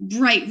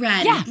bright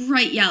red, and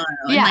bright yellow.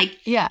 And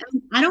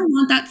I don't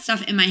want that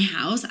stuff in my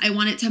house. I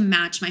want it to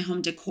match my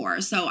home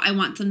decor. So I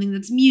want something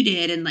that's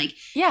muted and like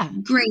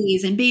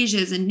grays and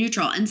beiges and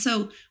neutral. And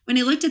so when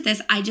I looked at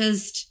this, I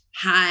just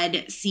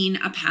had seen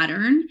a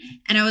pattern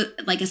and I was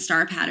like a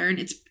star pattern.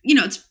 It's,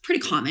 it's pretty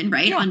common,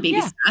 right? On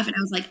baby stuff. And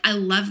I was like, I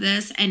love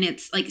this. And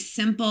it's like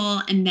simple.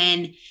 And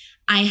then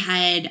I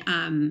had,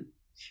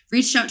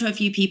 reached out to a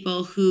few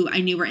people who I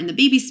knew were in the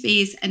baby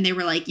space and they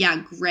were like,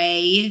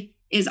 gray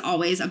is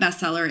always a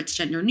bestseller. It's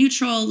gender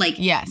neutral. Like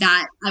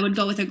that I would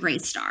go with a gray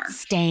star.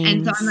 Stains.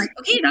 And so I'm like,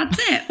 okay, that's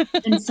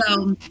it. And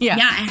so, I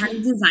had a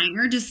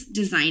designer just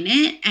design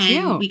it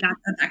and we got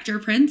the vector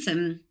prints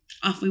and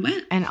off we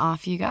went. And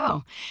off you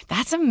go.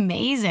 That's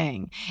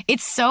amazing.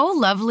 It's so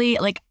lovely.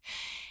 Like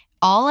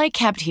all I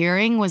kept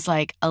hearing was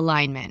like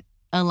alignment.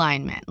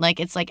 Like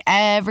it's like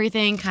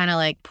everything kind of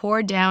like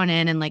poured down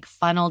in and like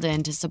funneled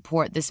in to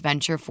support this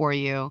venture for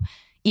you.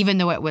 Even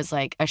though it was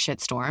like a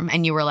shitstorm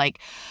and you were like,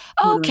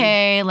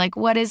 okay, like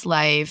what is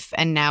life?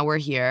 And now we're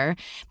here.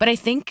 But I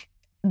think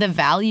the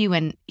value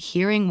in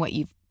hearing what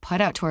you've put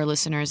out to our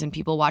listeners and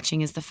people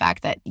watching is the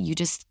fact that you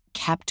just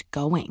kept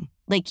going.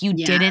 Like you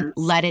didn't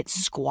let it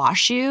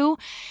squash you.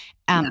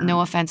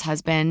 No offense,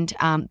 husband.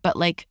 But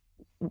like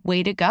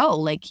way to go.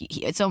 Like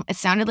it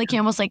sounded like he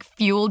almost like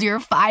fueled your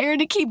fire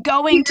to keep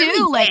going too.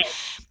 Really like,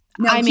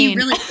 no, I mean, he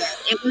really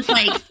did. It was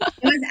like,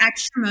 it was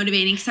extra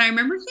motivating. So I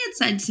remember he had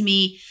said to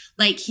me,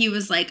 like, he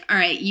was like, all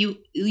right,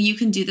 you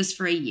can do this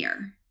for a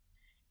year.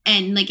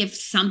 And like, if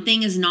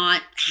something is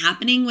not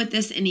happening with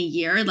this in a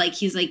year, like,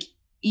 he's like,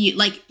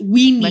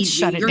 we need let's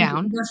shut it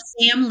down. Your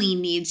family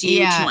needs you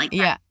to like,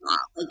 like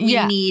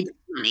we need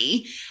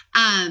money.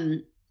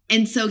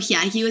 And so,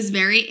 yeah, he was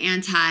very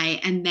anti.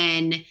 And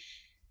then,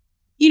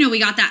 we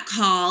got that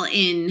call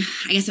in,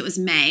 I guess it was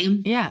May.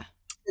 Yeah.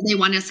 They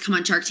wanted us to come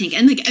on Shark Tank,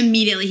 and like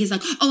immediately he's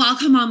like, "Oh, I'll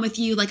come on with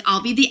you. Like,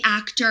 I'll be the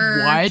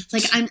actor. What?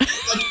 Like, I'm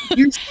like,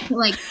 you're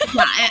like,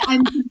 yeah,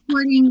 I'm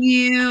supporting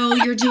you.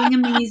 You're doing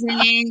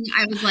amazing."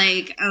 I was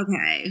like,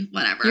 "Okay,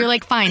 whatever." You're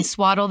like, "Fine,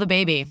 swaddle the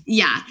baby."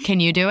 Yeah.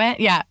 Can you do it?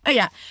 Yeah.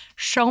 Yeah.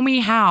 Show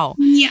me how.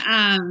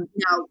 Yeah.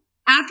 No.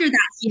 After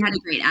that, he had a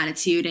great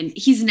attitude, and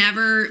he's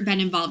never been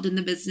involved in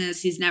the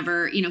business. He's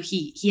never,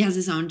 he has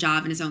his own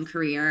job and his own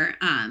career.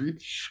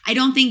 I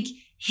don't think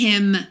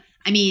him.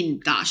 I mean,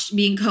 gosh,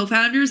 being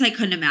co-founders, I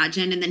couldn't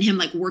imagine. And then him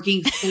like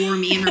working for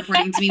me and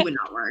reporting to me would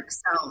not work.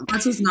 So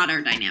that's just not our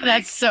dynamic.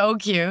 That's so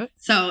cute.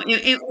 So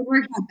it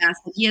worked out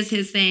best. He has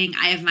his thing.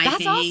 I have my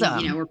thing. That's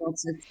awesome. We're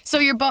both. So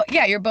you're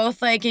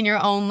both like in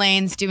your own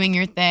lanes doing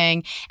your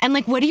thing. And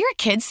like, what do your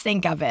kids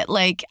think of it?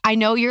 Like, I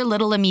know your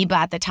little amoeba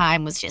at the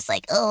time was just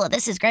like, oh,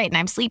 this is great. And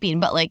I'm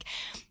sleeping. But like,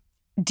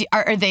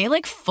 are they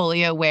like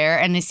fully aware?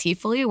 And is he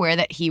fully aware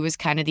that he was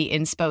kind of the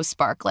inspo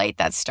sparklight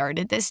that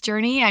started this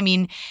journey? I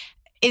mean,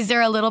 is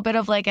there a little bit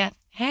of like a,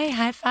 hey,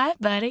 high five,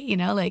 buddy?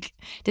 Like,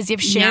 does he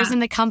have shares in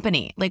the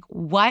company? Like,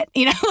 what?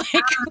 Like,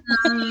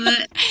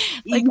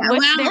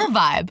 what's their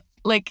vibe?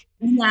 Like,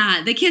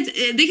 yeah, the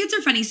kids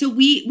are funny. So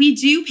we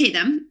do pay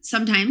them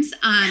sometimes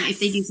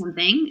if they do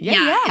something.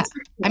 Yeah. It's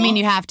cool. I mean,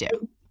 you have to.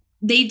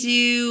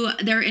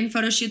 They're in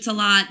photo shoots a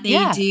lot.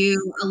 They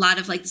do a lot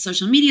of like the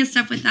social media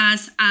stuff with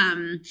us.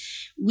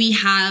 We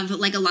have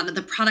like a lot of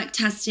the product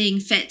testing,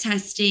 fit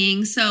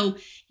testing. So,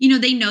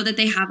 they know that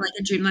they have like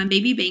a Dreamland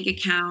Baby bank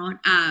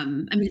account. I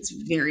mean, it's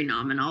very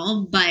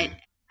nominal, but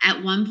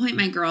at one point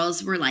my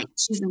girls were like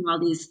choosing all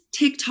these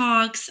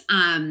TikToks.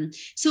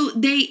 So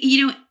they,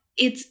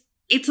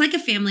 it's like a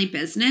family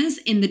business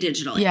in the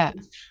digital age.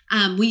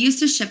 We used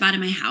to ship out of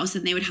my house,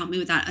 and they would help me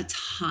with that a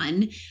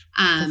ton.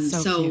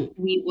 So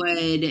we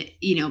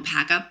would,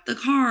 pack up the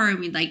car, and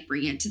we'd like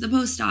bring it to the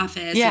post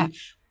office. Yeah. And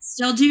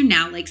still do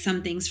now, like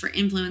some things for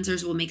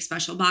influencers, we'll make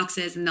special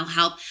boxes and they'll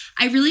help.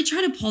 I really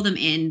try to pull them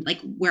in like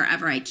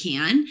wherever I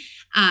can.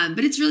 But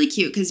it's really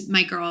cute because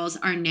my girls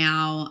are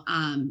now,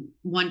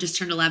 one just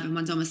turned 11,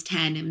 one's almost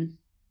 10, and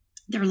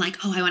they're like,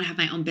 oh, I want to have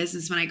my own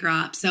business when I grow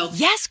up. So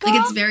yes, girl.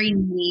 Like, it's very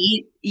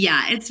neat.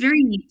 Yeah. It's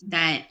very neat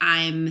that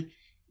I'm,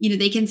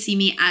 they can see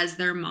me as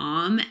their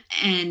mom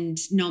and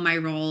know my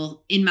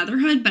role in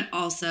motherhood, but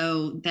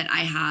also that I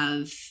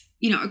have,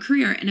 a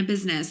career and a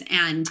business,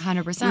 and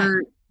 100%.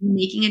 We're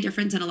making a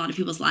difference in a lot of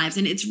people's lives.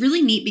 And it's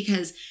really neat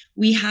because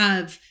we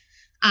have,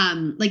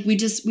 we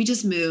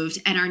just moved,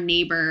 and our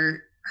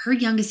neighbor, her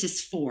youngest is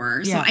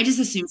 4. So I just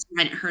assumed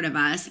she hadn't heard of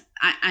us.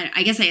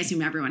 I guess I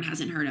assume everyone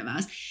hasn't heard of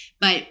us,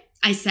 but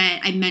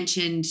I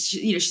mentioned,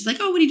 she's like,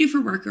 oh, what do you do for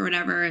work or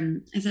whatever?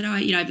 And I said, oh,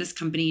 I have this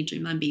company,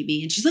 Dreamland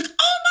Baby. And she's like,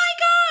 oh my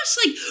gosh,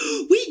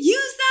 like we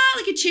use that.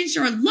 Like it changed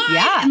our life.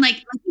 Yeah. And like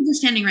they're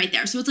standing right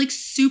there. So it's like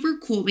super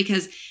cool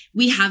because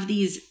we have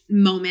these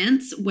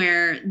moments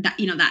where that,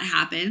 that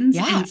happens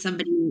and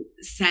somebody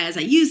says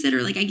I use it,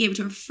 or like I gave it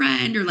to a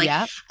friend, or like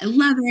I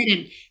love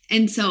it.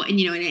 And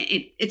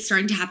it's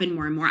starting to happen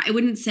more and more. I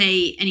wouldn't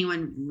say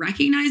anyone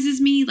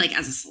recognizes me like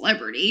as a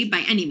celebrity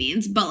by any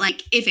means, but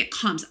like if it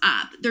comes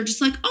up, they're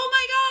just like, oh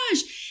my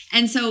gosh.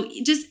 And so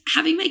just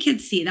having my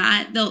kids see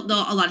that, they'll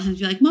a lot of times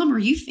be like, Mom, are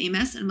you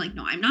famous? And I'm like,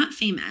 no, I'm not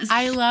famous.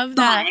 I love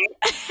that.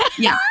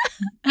 Yeah.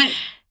 But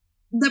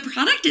the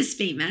product is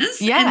famous.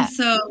 Yeah. And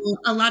so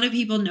a lot of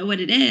people know what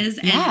it is,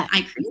 and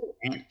I created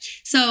it.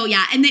 So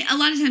yeah. And a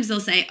lot of times they'll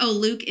say, oh,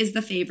 Luke is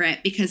the favorite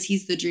because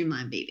he's the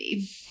Dreamland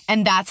Baby.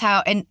 And that's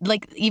how, and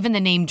like even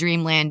the name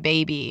Dreamland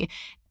Baby,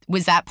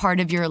 was that part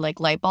of your like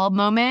light bulb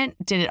moment?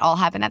 Did it all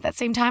happen at that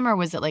same time, or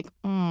was it like,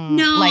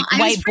 no, like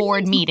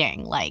whiteboard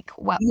meeting, like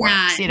what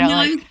works, No,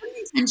 I was pretty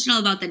intentional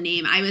about the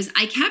name.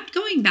 I kept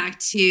going back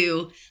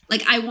to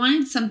like, I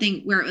wanted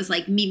something where it was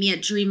like, meet me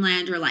at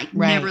Dreamland, or like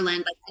Neverland.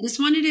 Like I just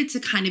wanted it to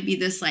kind of be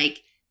this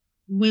like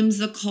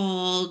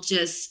whimsical,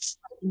 just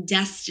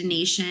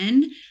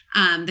destination,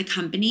 the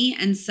company.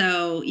 And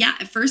so,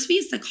 at first we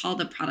used to call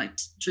the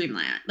product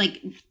Dreamland,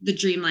 like the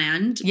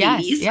Dreamland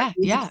Babies. Yeah.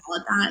 Call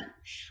it that.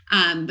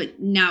 But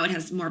now it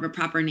has more of a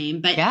proper name.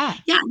 But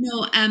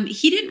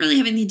he didn't really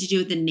have anything to do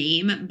with the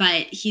name,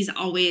 but he's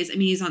always,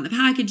 he's on the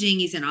packaging.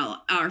 He's in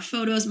all our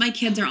photos. My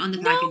kids are on the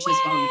package as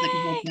well. It's like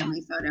a whole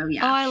family photo.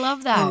 Yeah. Oh, I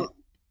love that.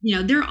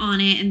 So, they're on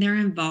it and they're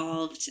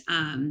involved.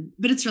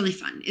 But it's really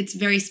fun. It's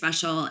very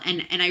special.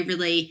 And I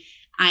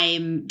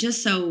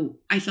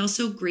feel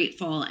so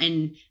grateful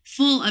and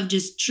full of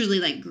just truly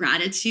like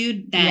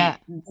gratitude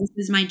that this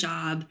is my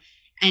job.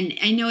 And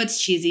I know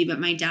it's cheesy, but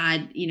my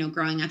dad, you know,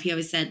 growing up, he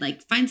always said,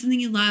 like, find something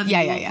you love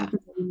in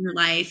your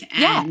life.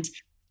 And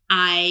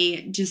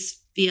I just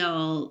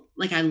feel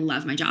like I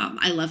love my job.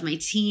 I love my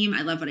team.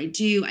 I love what I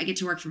do. I get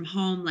to work from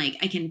home. Like,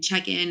 I can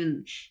check in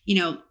and, you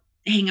know,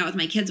 hang out with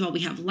my kids while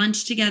we have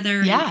lunch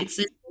together. Yeah. And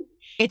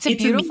it's a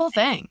beautiful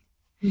thing.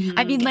 Mm-hmm.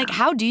 I mean, like,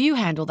 how do you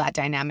handle that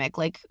dynamic?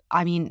 Like,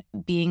 I mean,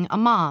 being a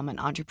mom, an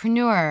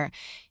entrepreneur,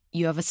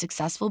 you have a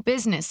successful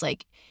business.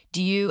 Like,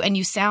 and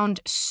you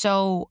sound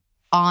so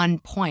on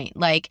point.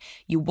 Like,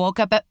 you woke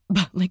up at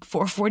like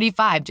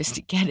 4:45 just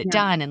to get it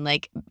done. And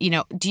like, you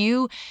know,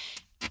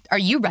 are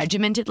you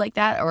regimented like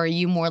that? Or are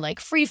you more like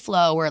free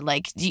flow? Or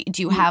like, do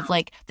you have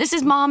like, this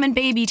is mom and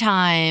baby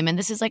time, and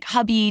this is like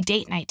hubby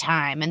date night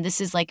time, and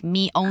this is like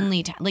me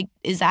only time? Like,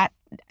 is that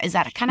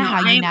kind of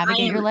how you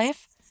navigate your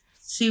life?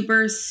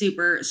 Super,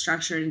 super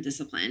structured and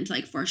disciplined,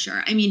 like, for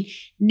sure. I mean,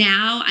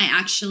 now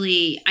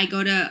I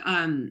go to,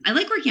 I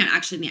like working out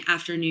actually in the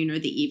afternoon or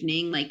the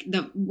evening. Like,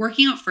 the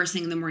working out first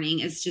thing in the morning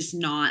is just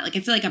not, like, I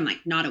feel like I'm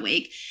like not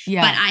awake.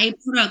 Yeah. But I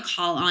put a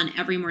call on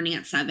every morning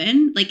at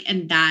 7, like,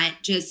 and that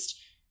just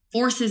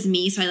forces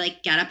me. So I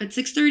like get up at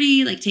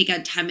 6:30, like take a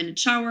 10-minute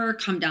shower,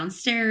 come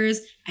downstairs.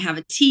 I have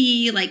a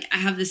tea. Like, I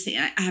have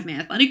my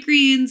athletic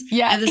greens.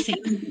 Yeah. I have the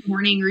same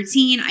morning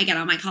routine. I get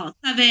on my call at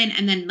 7,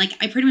 and then like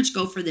I pretty much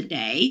go for the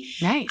day.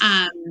 Nice.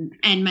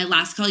 And my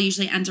last call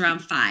usually ends around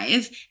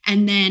 5.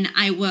 And then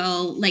I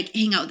will like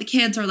hang out with the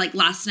kids, or like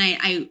last night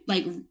I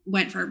like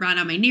went for a run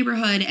on my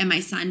neighborhood and my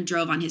son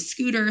drove on his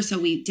scooter. So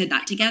we did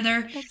that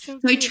together. That's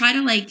so I try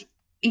to like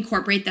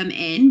incorporate them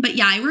in. But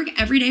yeah, I work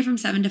every day from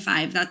 7 to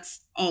 5. That's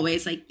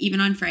always, like, even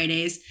on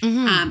Fridays.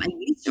 Mm-hmm. I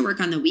used to work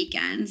on the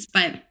weekends,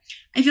 but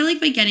I feel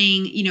like by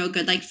getting, you know, a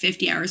good like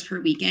 50 hours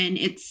per weekend,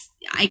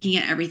 I can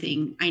get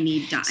everything I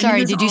need done.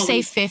 Sorry, did you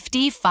say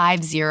 50?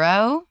 50?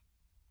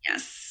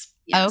 Yes.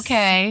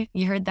 Okay.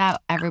 You heard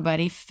that,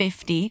 everybody.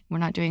 50. We're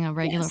not doing a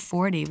regular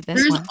 40 with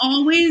this one. There's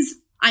always,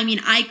 I mean,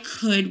 I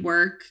could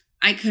work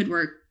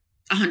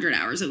 100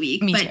 hours a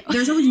week, but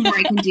there's always more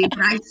I can do. But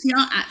I feel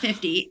at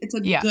 50, it's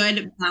a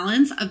good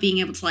balance of being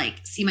able to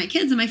like see my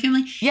kids and my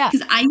family. Yeah.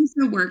 Because I used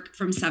to work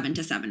from 7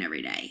 to 7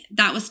 every day.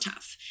 That was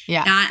tough.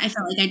 Yeah. That I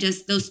felt like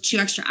those 2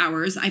 extra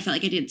hours, I felt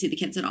like I didn't see the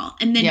kids at all.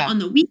 And then on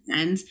the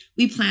weekends,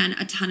 we plan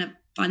a ton of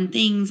fun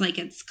things. Like,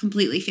 it's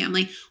completely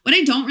family. What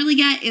I don't really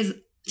get is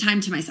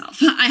time to myself.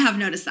 I have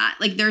noticed that.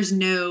 Like, there's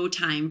no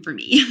time for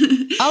me.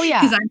 Oh,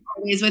 yeah. Because I'm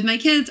always with my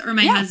kids or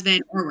my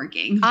husband or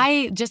working.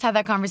 I just had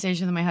that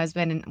conversation with my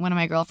husband, and one of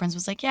my girlfriends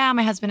was like, yeah,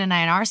 my husband and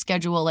I, in our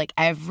schedule, like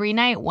every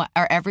night or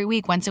every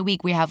week, once a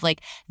week, we have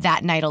like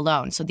that night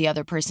alone. So the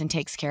other person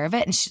takes care of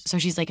it. And so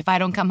she's like, if I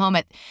don't come home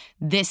at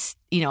this,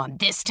 you know, on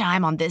this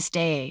time, on this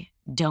day,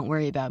 don't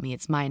worry about me.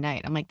 It's my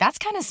night. I'm like, that's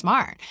kind of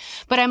smart.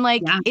 But I'm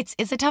like,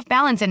 it's a tough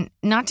balance. And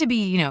not to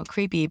be, you know,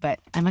 creepy, but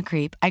I'm a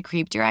creep. I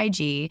creeped your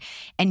IG,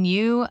 and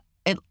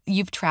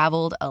you've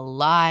traveled a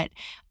lot.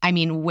 I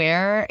mean,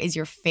 where is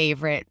your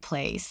favorite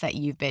place that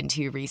you've been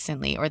to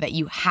recently, or that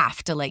you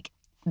have to, like,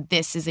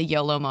 this is a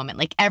YOLO moment,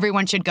 like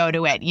everyone should go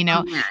to it, you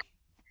know?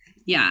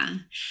 Yeah.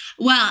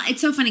 Well,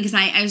 it's so funny because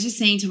I was just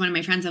saying to one of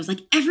my friends, I was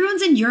like,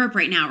 everyone's in Europe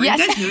right now. Are you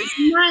guys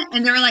noticing that?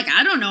 And they were like,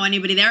 I don't know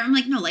anybody there. I'm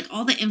like, no, like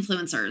all the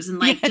influencers and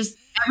like just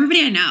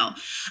everybody I know.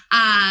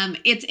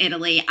 It's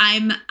Italy.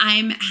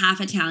 I'm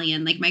half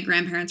Italian. Like, my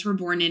grandparents were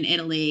born in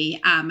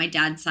Italy. My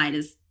dad's side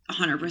is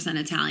 100%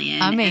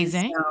 Italian.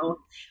 Amazing. And so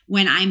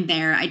when I'm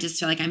there, I just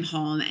feel like I'm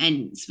home,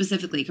 and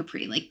specifically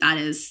Capri. Like, that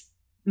is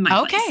my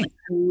place. Like,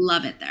 I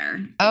love it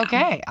there.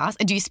 Okay. Yeah.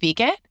 Awesome. Do you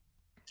speak it?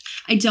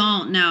 I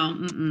don't know.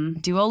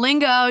 Mm-mm.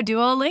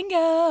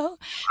 Duolingo.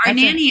 Our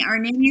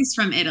nanny's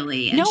from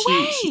Italy. And no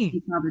way. She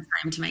speaks all the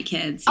time to my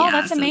kids. Oh,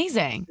 that's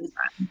amazing.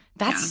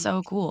 That's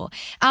so cool.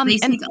 They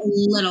speak a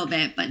little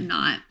bit, but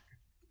not.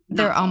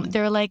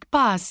 They're like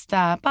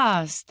pasta.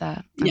 I'm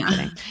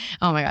kidding.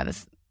 Oh my God,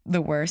 that's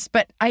the worst.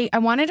 But I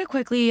wanted to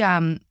quickly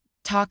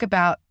talk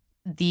about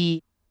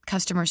the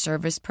customer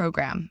service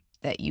program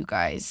that you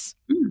guys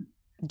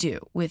do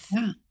with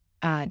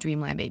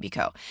Dreamland Baby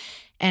Co.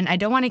 And I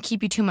don't want to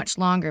keep you too much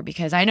longer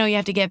because I know you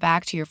have to get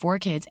back to your 4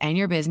 kids and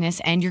your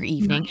business and your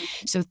evening.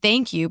 Mm-hmm. So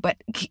thank you. But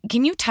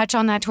can you touch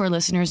on that to our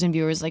listeners and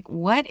viewers? Like,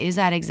 what is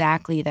that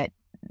exactly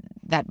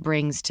that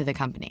brings to the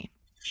company?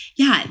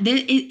 Yeah,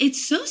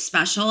 it's so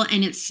special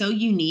and it's so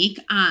unique.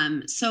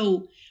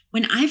 So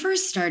when I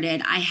first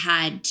started, I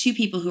had 2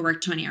 people who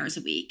worked 20 hours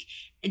a week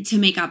to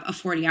make up a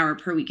 40-hour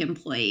per week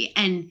employee.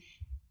 And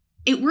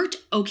it worked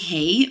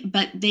okay,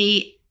 but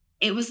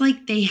it was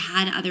like they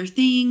had other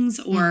things,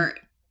 or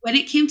when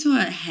it came to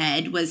a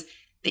head was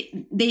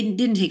they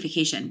didn't take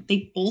vacation.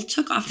 They both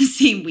took off the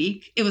same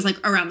week. It was like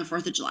around the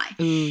 4th of July.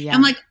 Ooh, yeah.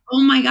 I'm like, oh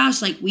my gosh,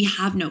 like we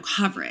have no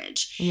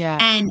coverage. Yeah.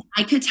 And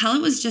I could tell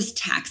it was just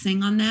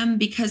taxing on them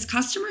because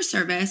customer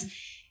service,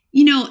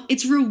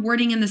 it's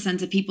rewarding in the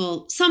sense that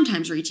people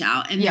sometimes reach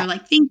out and Yeah. they're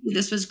like, thank you,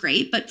 this was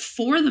great. But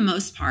for the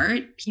most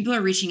part, people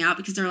are reaching out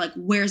because they're like,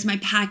 where's my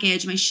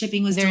package? My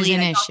shipping was There's delayed.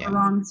 an I got issue. the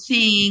wrong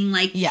thing.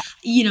 Like, Yeah.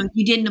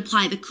 you didn't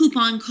apply the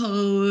coupon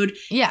code.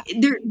 Yeah.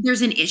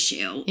 There's an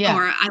issue. Yeah.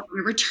 Or I want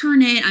to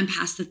return it. I'm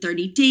past the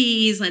 30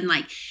 days. And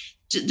like,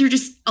 they're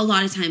just a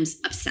lot of times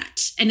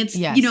upset. And it's,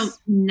 Yes.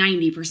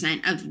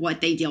 90% of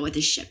what they deal with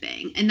is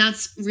shipping. And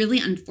that's really,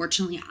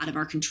 unfortunately, out of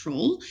our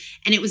control.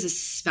 And it was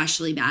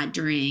especially bad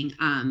during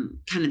kind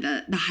of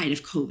the height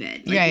of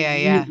COVID. Like,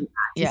 Yeah. really bad.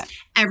 Yeah.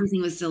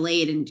 Everything was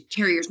delayed and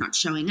carriers not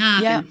showing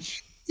up. Yeah. And so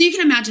you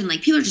can imagine,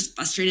 like, people are just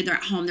frustrated. They're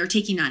at home. They're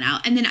taking that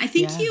out. And then I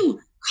think Yeah. you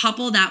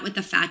couple that with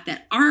the fact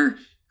that our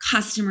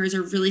customers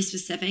are really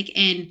specific.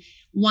 And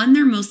one,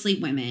 they're mostly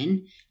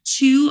women.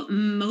 Two,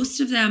 most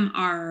of them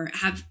are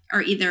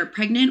either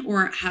pregnant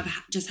or have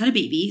just had a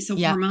baby. So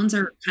Yeah. hormones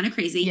are kind of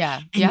crazy.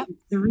 Yeah. And Yeah.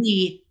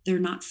 three, they're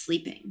not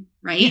sleeping,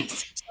 right?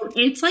 Yes. So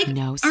it's like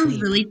No a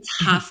sleep. really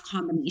tough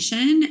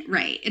combination,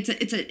 right?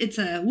 It's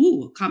a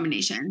woo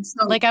combination.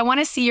 So Like, I want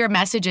to see your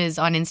messages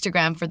on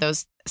Instagram for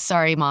those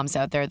sorry moms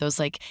out there, those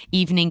like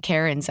evening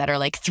Karens that are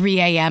like 3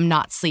 a.m.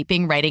 not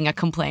sleeping, writing a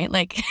complaint.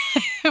 Like,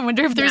 I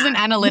wonder if there's an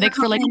analytic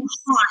for like,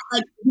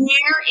 like,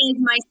 where is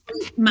my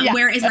sleep? Yeah.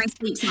 Where is my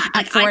sleep snack?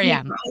 At Like, 4 I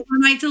a.m. can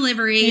overnight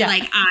delivery. Yeah.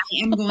 Like, I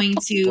am going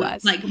to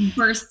Bless. like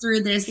burst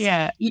through this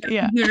yeah.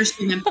 computer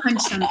screen and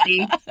punch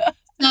something.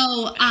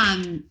 So,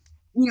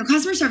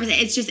 customer service,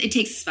 it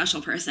takes a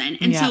special person.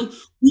 And Yeah. so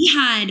we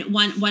had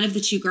one of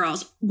the two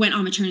girls went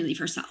on maternity leave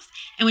herself.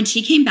 And when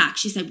she came back,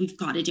 she said, we've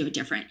got to do it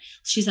different.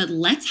 She said,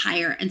 let's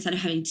hire, instead of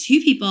having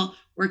 2 people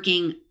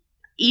working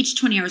each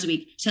 20 hours a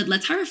week, she said,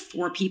 let's hire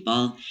 4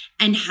 people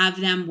and have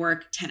them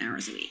work 10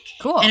 hours a week.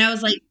 Cool. And I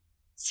was like,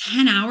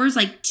 10 hours,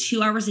 like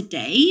 2 hours a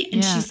day?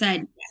 And Yeah. she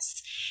said,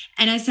 yes.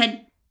 And I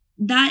said,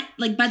 that,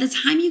 like, by the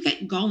time you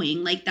get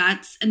going, like,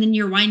 and then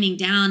you're winding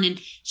down.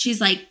 And she's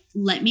like,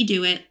 let me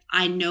do it.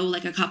 I know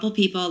like a couple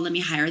people. Let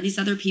me hire these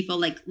other people.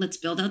 Like, let's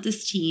build out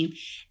this team.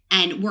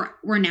 And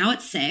we're now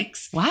at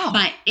 6. Wow.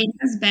 But it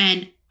has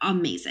been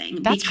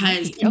amazing. That's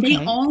because great. they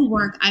Okay. all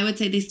work. I would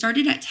say they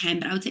started at 10,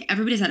 but I would say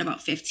everybody's at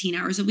about 15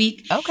 hours a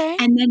week. Okay.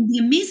 And then the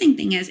amazing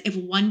thing is, if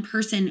one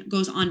person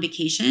goes on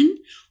vacation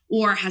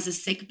or has a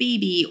sick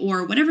baby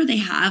or whatever they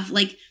have,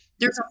 like,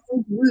 there's a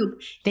whole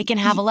group They can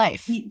have a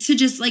life. to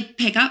just like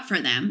pick up for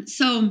them.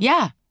 So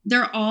Yeah.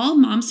 they're all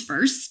moms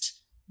first.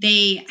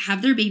 They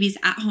have their babies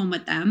at home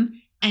with them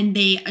and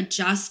they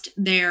adjust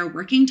their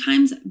working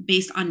times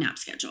based on nap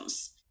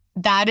schedules.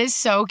 That is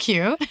so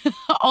cute.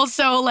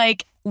 Also,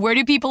 like, where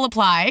do people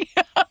apply?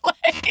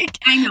 Like,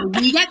 I know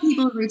we get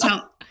people who reach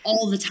out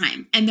all the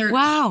time and they're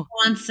wow.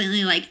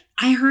 constantly like,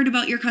 I heard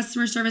about your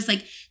customer service.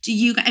 Like,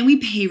 and we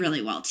pay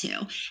really well too.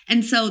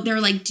 And so they're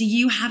like, do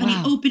you have any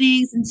Wow.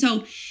 openings? And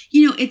so,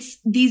 it's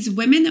these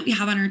women that we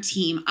have on our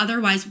team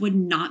otherwise would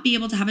not be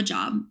able to have a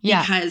job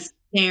Yeah. because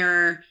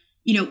they're,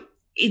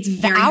 it's The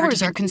very hard hours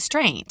to are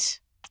constrained.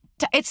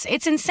 It's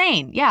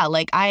insane. Yeah.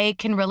 Like, I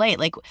can relate.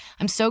 Like,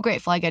 I'm so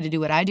grateful I get to do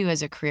what I do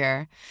as a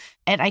career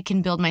and I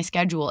can build my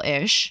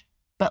schedule-ish.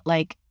 But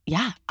like,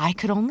 yeah, I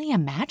could only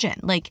imagine.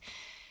 Like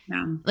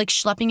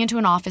schlepping into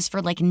an office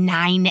for like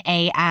 9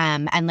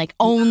 a.m. and like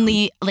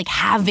only like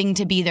having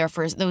to be there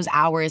for those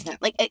hours.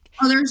 Like,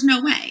 there's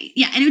no way.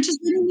 Yeah. And it just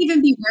wouldn't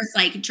even be worth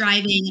like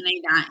driving and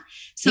like that.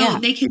 So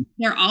Yeah.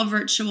 they're all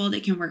virtual.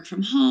 They can work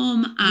from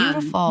home.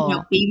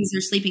 Beautiful. Babies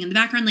are sleeping in the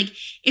background. Like,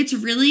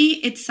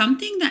 it's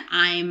something that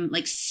I'm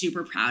like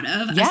super proud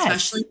of, Yes.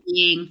 especially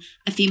being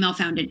a female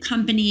founded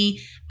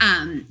company.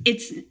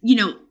 It's,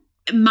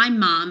 my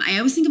mom, I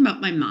always think about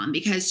my mom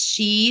because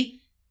she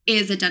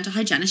is a dental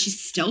hygienist. She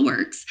still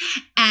works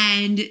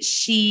and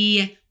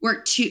she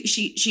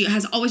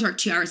has always worked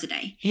 2 hours a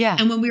day. yeah.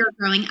 And when we were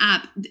growing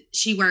up,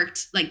 she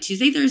worked like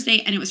Tuesday, Thursday,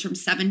 and it was from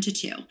 7 to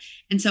 2.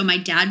 And so my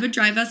dad would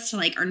drive us to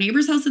like our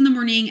neighbor's house in the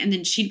morning and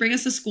then she'd bring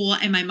us to school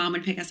and my mom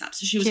would pick us up.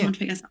 So she was the one to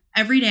pick us up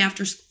every day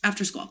after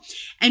school.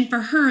 And for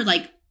her,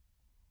 like,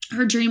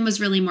 her dream was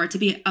really more to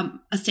be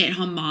a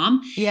stay-at-home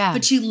mom. Yeah.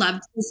 But she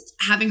loved just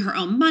having her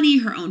own money,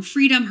 her own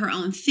freedom, her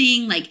own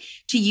thing, like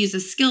to use a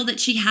skill that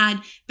she had.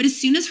 But as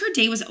soon as her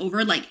day was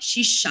over, like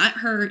she shut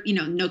her,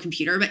 no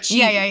computer, but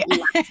she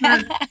left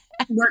her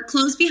work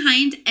clothes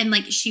behind and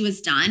like she was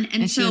done.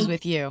 And so she was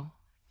with you.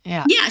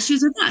 Yeah. Yeah, she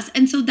was with us.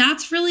 And so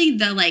that's really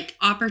the like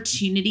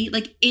opportunity,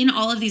 like in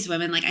all of these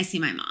women, like I see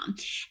my mom.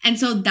 And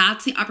so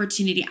that's the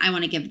opportunity I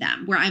want to give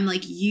them where I'm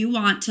like, you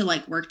want to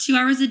like work 2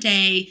 hours a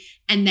day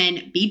and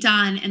then be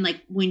done. And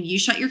like when you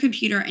shut your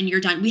computer and you're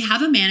done, we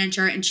have a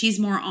manager and she's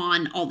more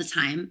on all the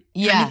time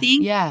kind of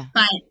thing. Yeah.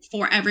 But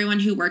for everyone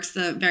who works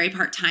the very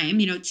part-time,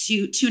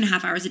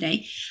 2.5 hours a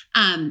day,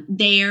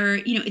 they're,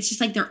 it's just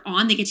like they're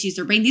on, they get to use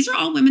their brain. These are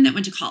all women that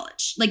went to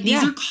college. Like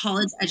these are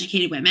college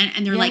educated women.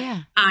 And they're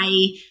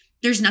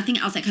there's nothing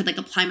else I could like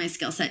apply my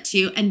skill set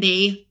to. And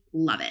they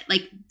love it.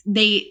 Like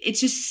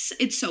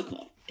it's so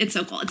cool. It's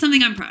so cool. It's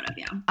something I'm proud of.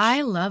 Yeah.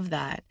 I love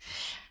that.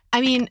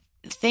 I mean,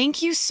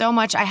 thank you so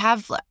much. I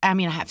have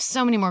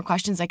so many more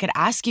questions I could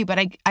ask you, but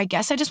I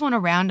guess I just want to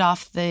round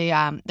off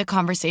the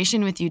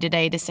conversation with you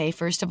today to say,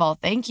 first of all,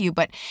 thank you.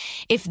 But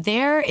if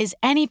there is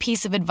any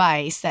piece of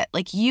advice that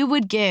like you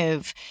would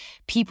give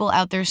people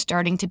out there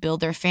starting to build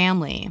their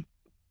family,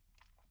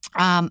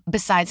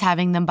 besides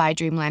having them buy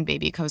Dreamland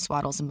Baby Co.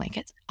 swaddles and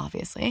blankets,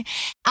 obviously.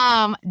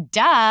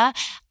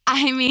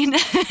 I mean,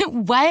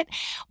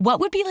 what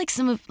would be like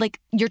some of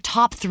like your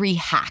top 3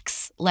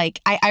 hacks?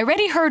 Like I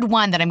already heard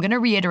one that I'm going to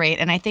reiterate,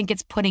 and I think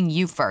it's putting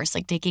you first,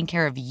 like taking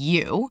care of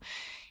you.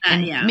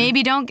 And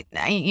maybe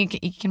you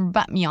can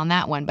butt me on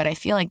that one, but I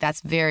feel like that's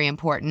very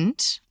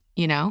important.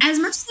 You know, as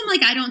much as I'm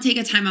like, I don't take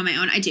a time on my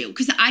own. I do,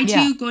 because I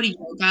do go to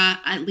yoga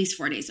at least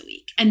 4 days a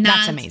week. And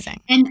that's amazing.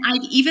 And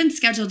I've even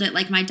scheduled it.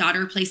 Like my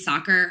daughter plays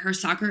soccer. Her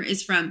soccer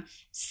is from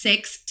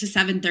 6 to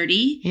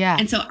 7:30. Yeah.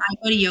 And so I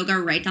go to yoga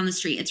right down the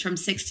street. It's from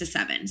 6 to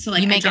 7. So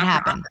like you make it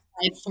happen.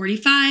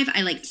 5:45.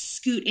 I like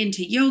scoot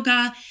into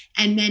yoga,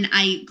 and then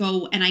I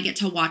go and I get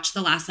to watch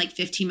the last like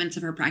 15 minutes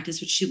of her practice,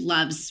 which she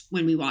loves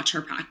when we watch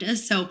her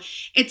practice. So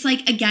it's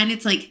like, again,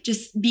 it's like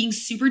just being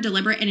super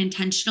deliberate and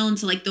intentional. And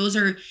so like those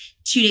are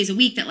 2 days a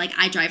week that like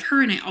I drive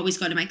her, and I always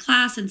go to my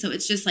class. And so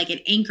it's just like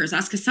it anchors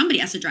us because somebody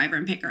has to drive her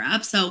and pick her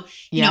up. So,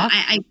 you know,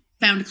 I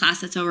found a class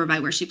that's over by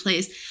where she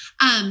plays.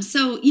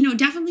 So, you know,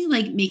 definitely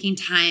like making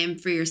time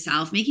for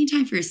yourself, making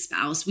time for your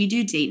spouse. We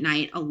do date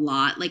night a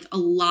lot, like a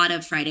lot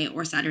of Friday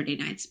or Saturday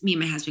nights. Me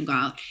and my husband go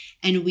out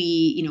and we,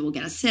 you know, we'll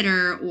get a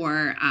sitter,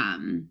 or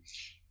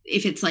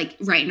if it's like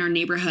right in our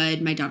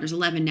neighborhood. My daughter's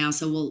 11 now.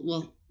 So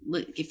we'll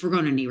if we're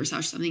going to a neighbor's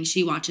house or something,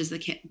 she watches the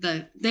kid,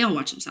 they all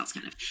watch themselves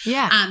kind of.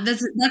 Yeah.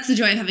 That's the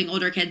joy of having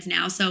older kids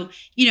now. So,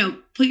 you know,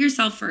 put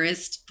yourself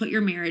first, put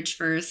your marriage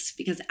first,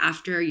 because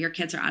after your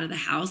kids are out of the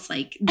house,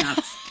 like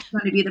that's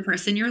going to be the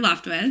person you're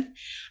left with.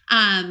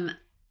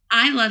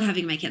 I love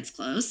having my kids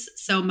close.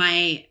 So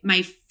my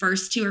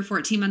first 2 are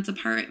 14 months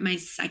apart. My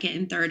second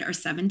and third are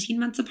 17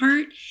 months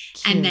apart.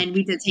 Cute. And then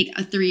we did take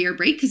a 3-year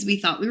break because we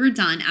thought we were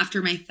done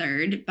after my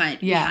third,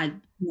 but we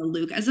had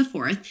Luke as a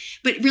 4th.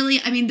 But really,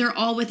 I mean, they're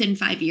all within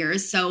 5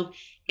 years. So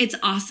it's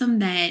awesome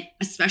that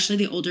especially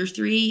the older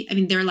 3, I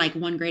mean, they're like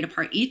 1 grade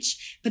apart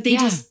each, but they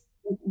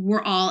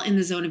we're all in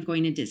the zone of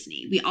going to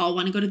Disney. We all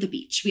want to go to the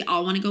beach. We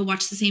all want to go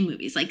watch the same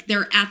movies. Like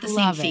they're at the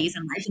same phase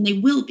in life, and they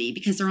will be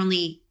because they're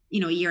only, you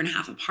know, a year and a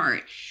half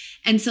apart.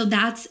 And so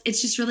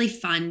it's just really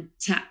fun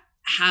to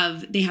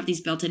they have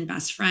these built-in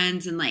best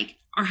friends, and like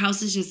our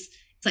house is just,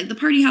 it's like the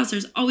party house.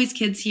 There's always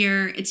kids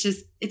here. It's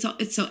just, it's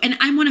so, and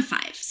I'm one of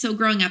 5. So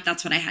growing up,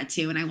 that's what I had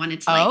too. And I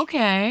wanted to like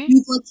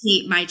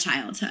duplicate my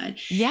childhood.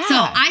 Yeah. So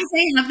I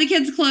say, have the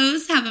kids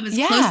close, have them as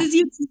close as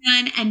you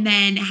can, and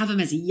then have them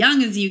as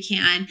young as you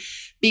can,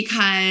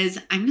 because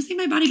I'm going to see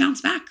my body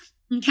bounce back.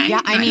 Okay.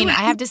 Yeah. I mean, I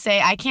have to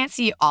say, I can't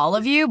see all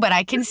of you, but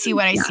I can see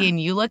what I see,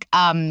 and you look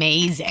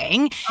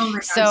amazing. Oh my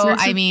gosh, so,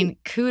 I mean,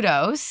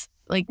 kudos.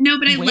 Like, no,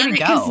 but I love it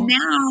because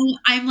now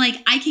I'm like,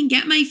 I can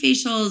get my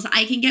facials,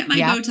 I can get my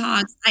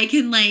Botox, I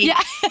can like,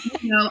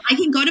 you know, I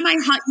can go to my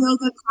hot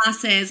yoga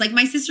classes. Like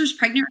my sister's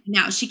pregnant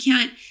right now. She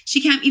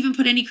can't even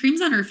put any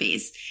creams on her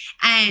face.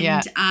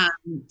 And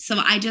so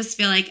I just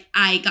feel like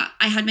I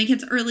had my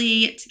kids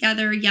early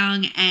together,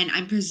 young, and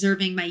I'm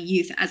preserving my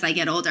youth as I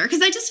get older.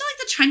 Cause I just feel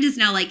like the trend is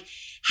now like,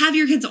 have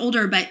your kids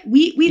older, but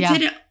we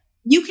did it.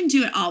 You can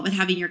do it all with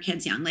having your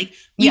kids young. Like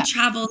we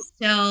travel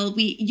still,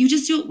 you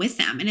just do it with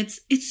them, and it's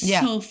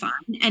so fun.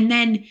 And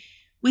then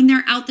when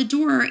they're out the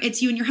door,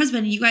 it's you and your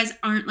husband, and you guys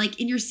aren't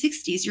like in your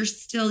 60s. You're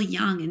still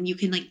young, and you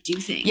can like do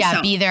things. Yeah,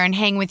 be there and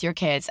hang with your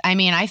kids. I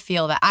mean, I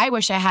feel that. I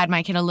wish I had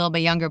my kid a little bit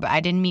younger, but I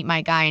didn't meet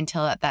my guy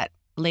until at that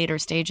later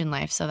stage in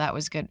life. So that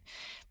was good.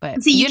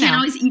 But you can't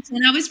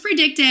always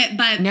predict it.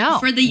 But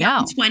for the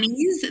young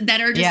 20s that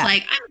are just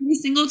like, I'm gonna be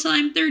single till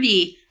I'm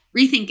 30,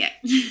 rethink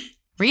it.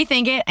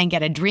 Rethink it and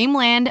get a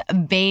Dreamland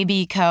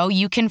Baby Co.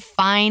 You can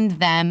find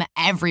them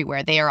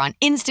everywhere. They are on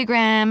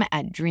Instagram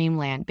at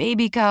Dreamland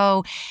Baby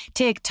Co.,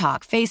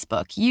 TikTok,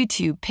 Facebook,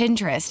 YouTube,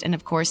 Pinterest, and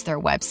of course their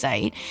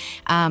website.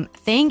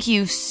 Thank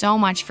you so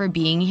much for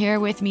being here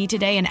with me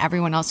today, and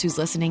everyone else who's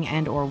listening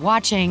and or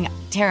watching.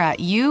 Tara,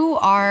 you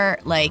are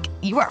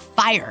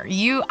fire.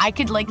 I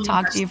could like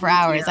talk to you for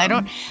hours. I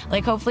don't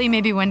like, hopefully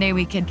maybe one day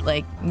we could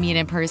like meet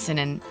in person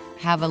and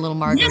have a little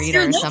margarita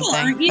or local, something.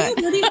 Aren't you?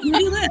 Where do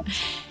you live?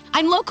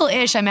 I'm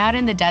local-ish. I'm out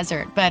in the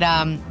desert, but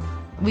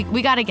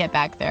we got to get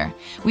back there.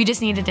 We just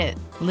needed to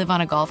live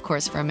on a golf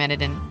course for a minute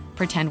and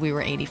pretend we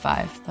were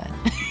 85. But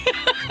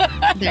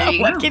there you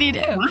go. What can you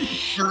do? I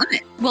love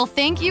it. Well,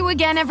 thank you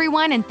again,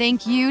 everyone, and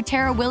thank you,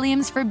 Tara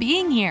Williams, for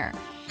being here.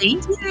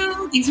 Thank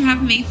you. Thanks for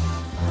having me.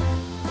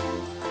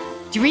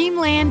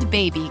 Dreamland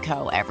Baby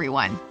Co.,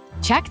 everyone.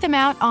 Check them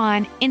out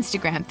on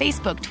Instagram,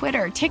 Facebook,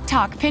 Twitter,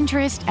 TikTok,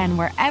 Pinterest, and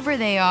wherever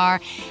they are.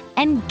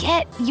 And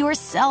get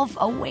yourself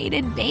a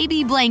weighted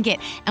baby blanket.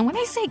 And when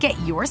I say get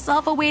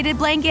yourself a weighted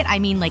blanket, I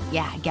mean like,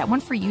 get one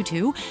for you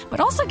too, but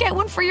also get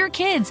one for your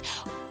kids.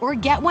 Or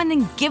get one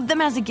and give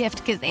them as a gift,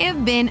 because they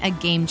have been a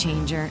game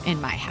changer in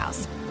my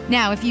house.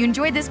 Now, if you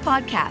enjoyed this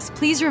podcast,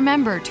 please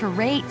remember to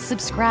rate,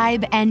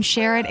 subscribe, and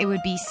share it. It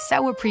would be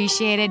so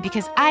appreciated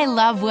because I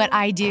love what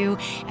I do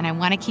and I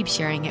want to keep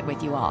sharing it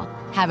with you all.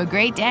 Have a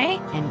great day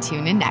and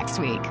tune in next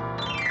week.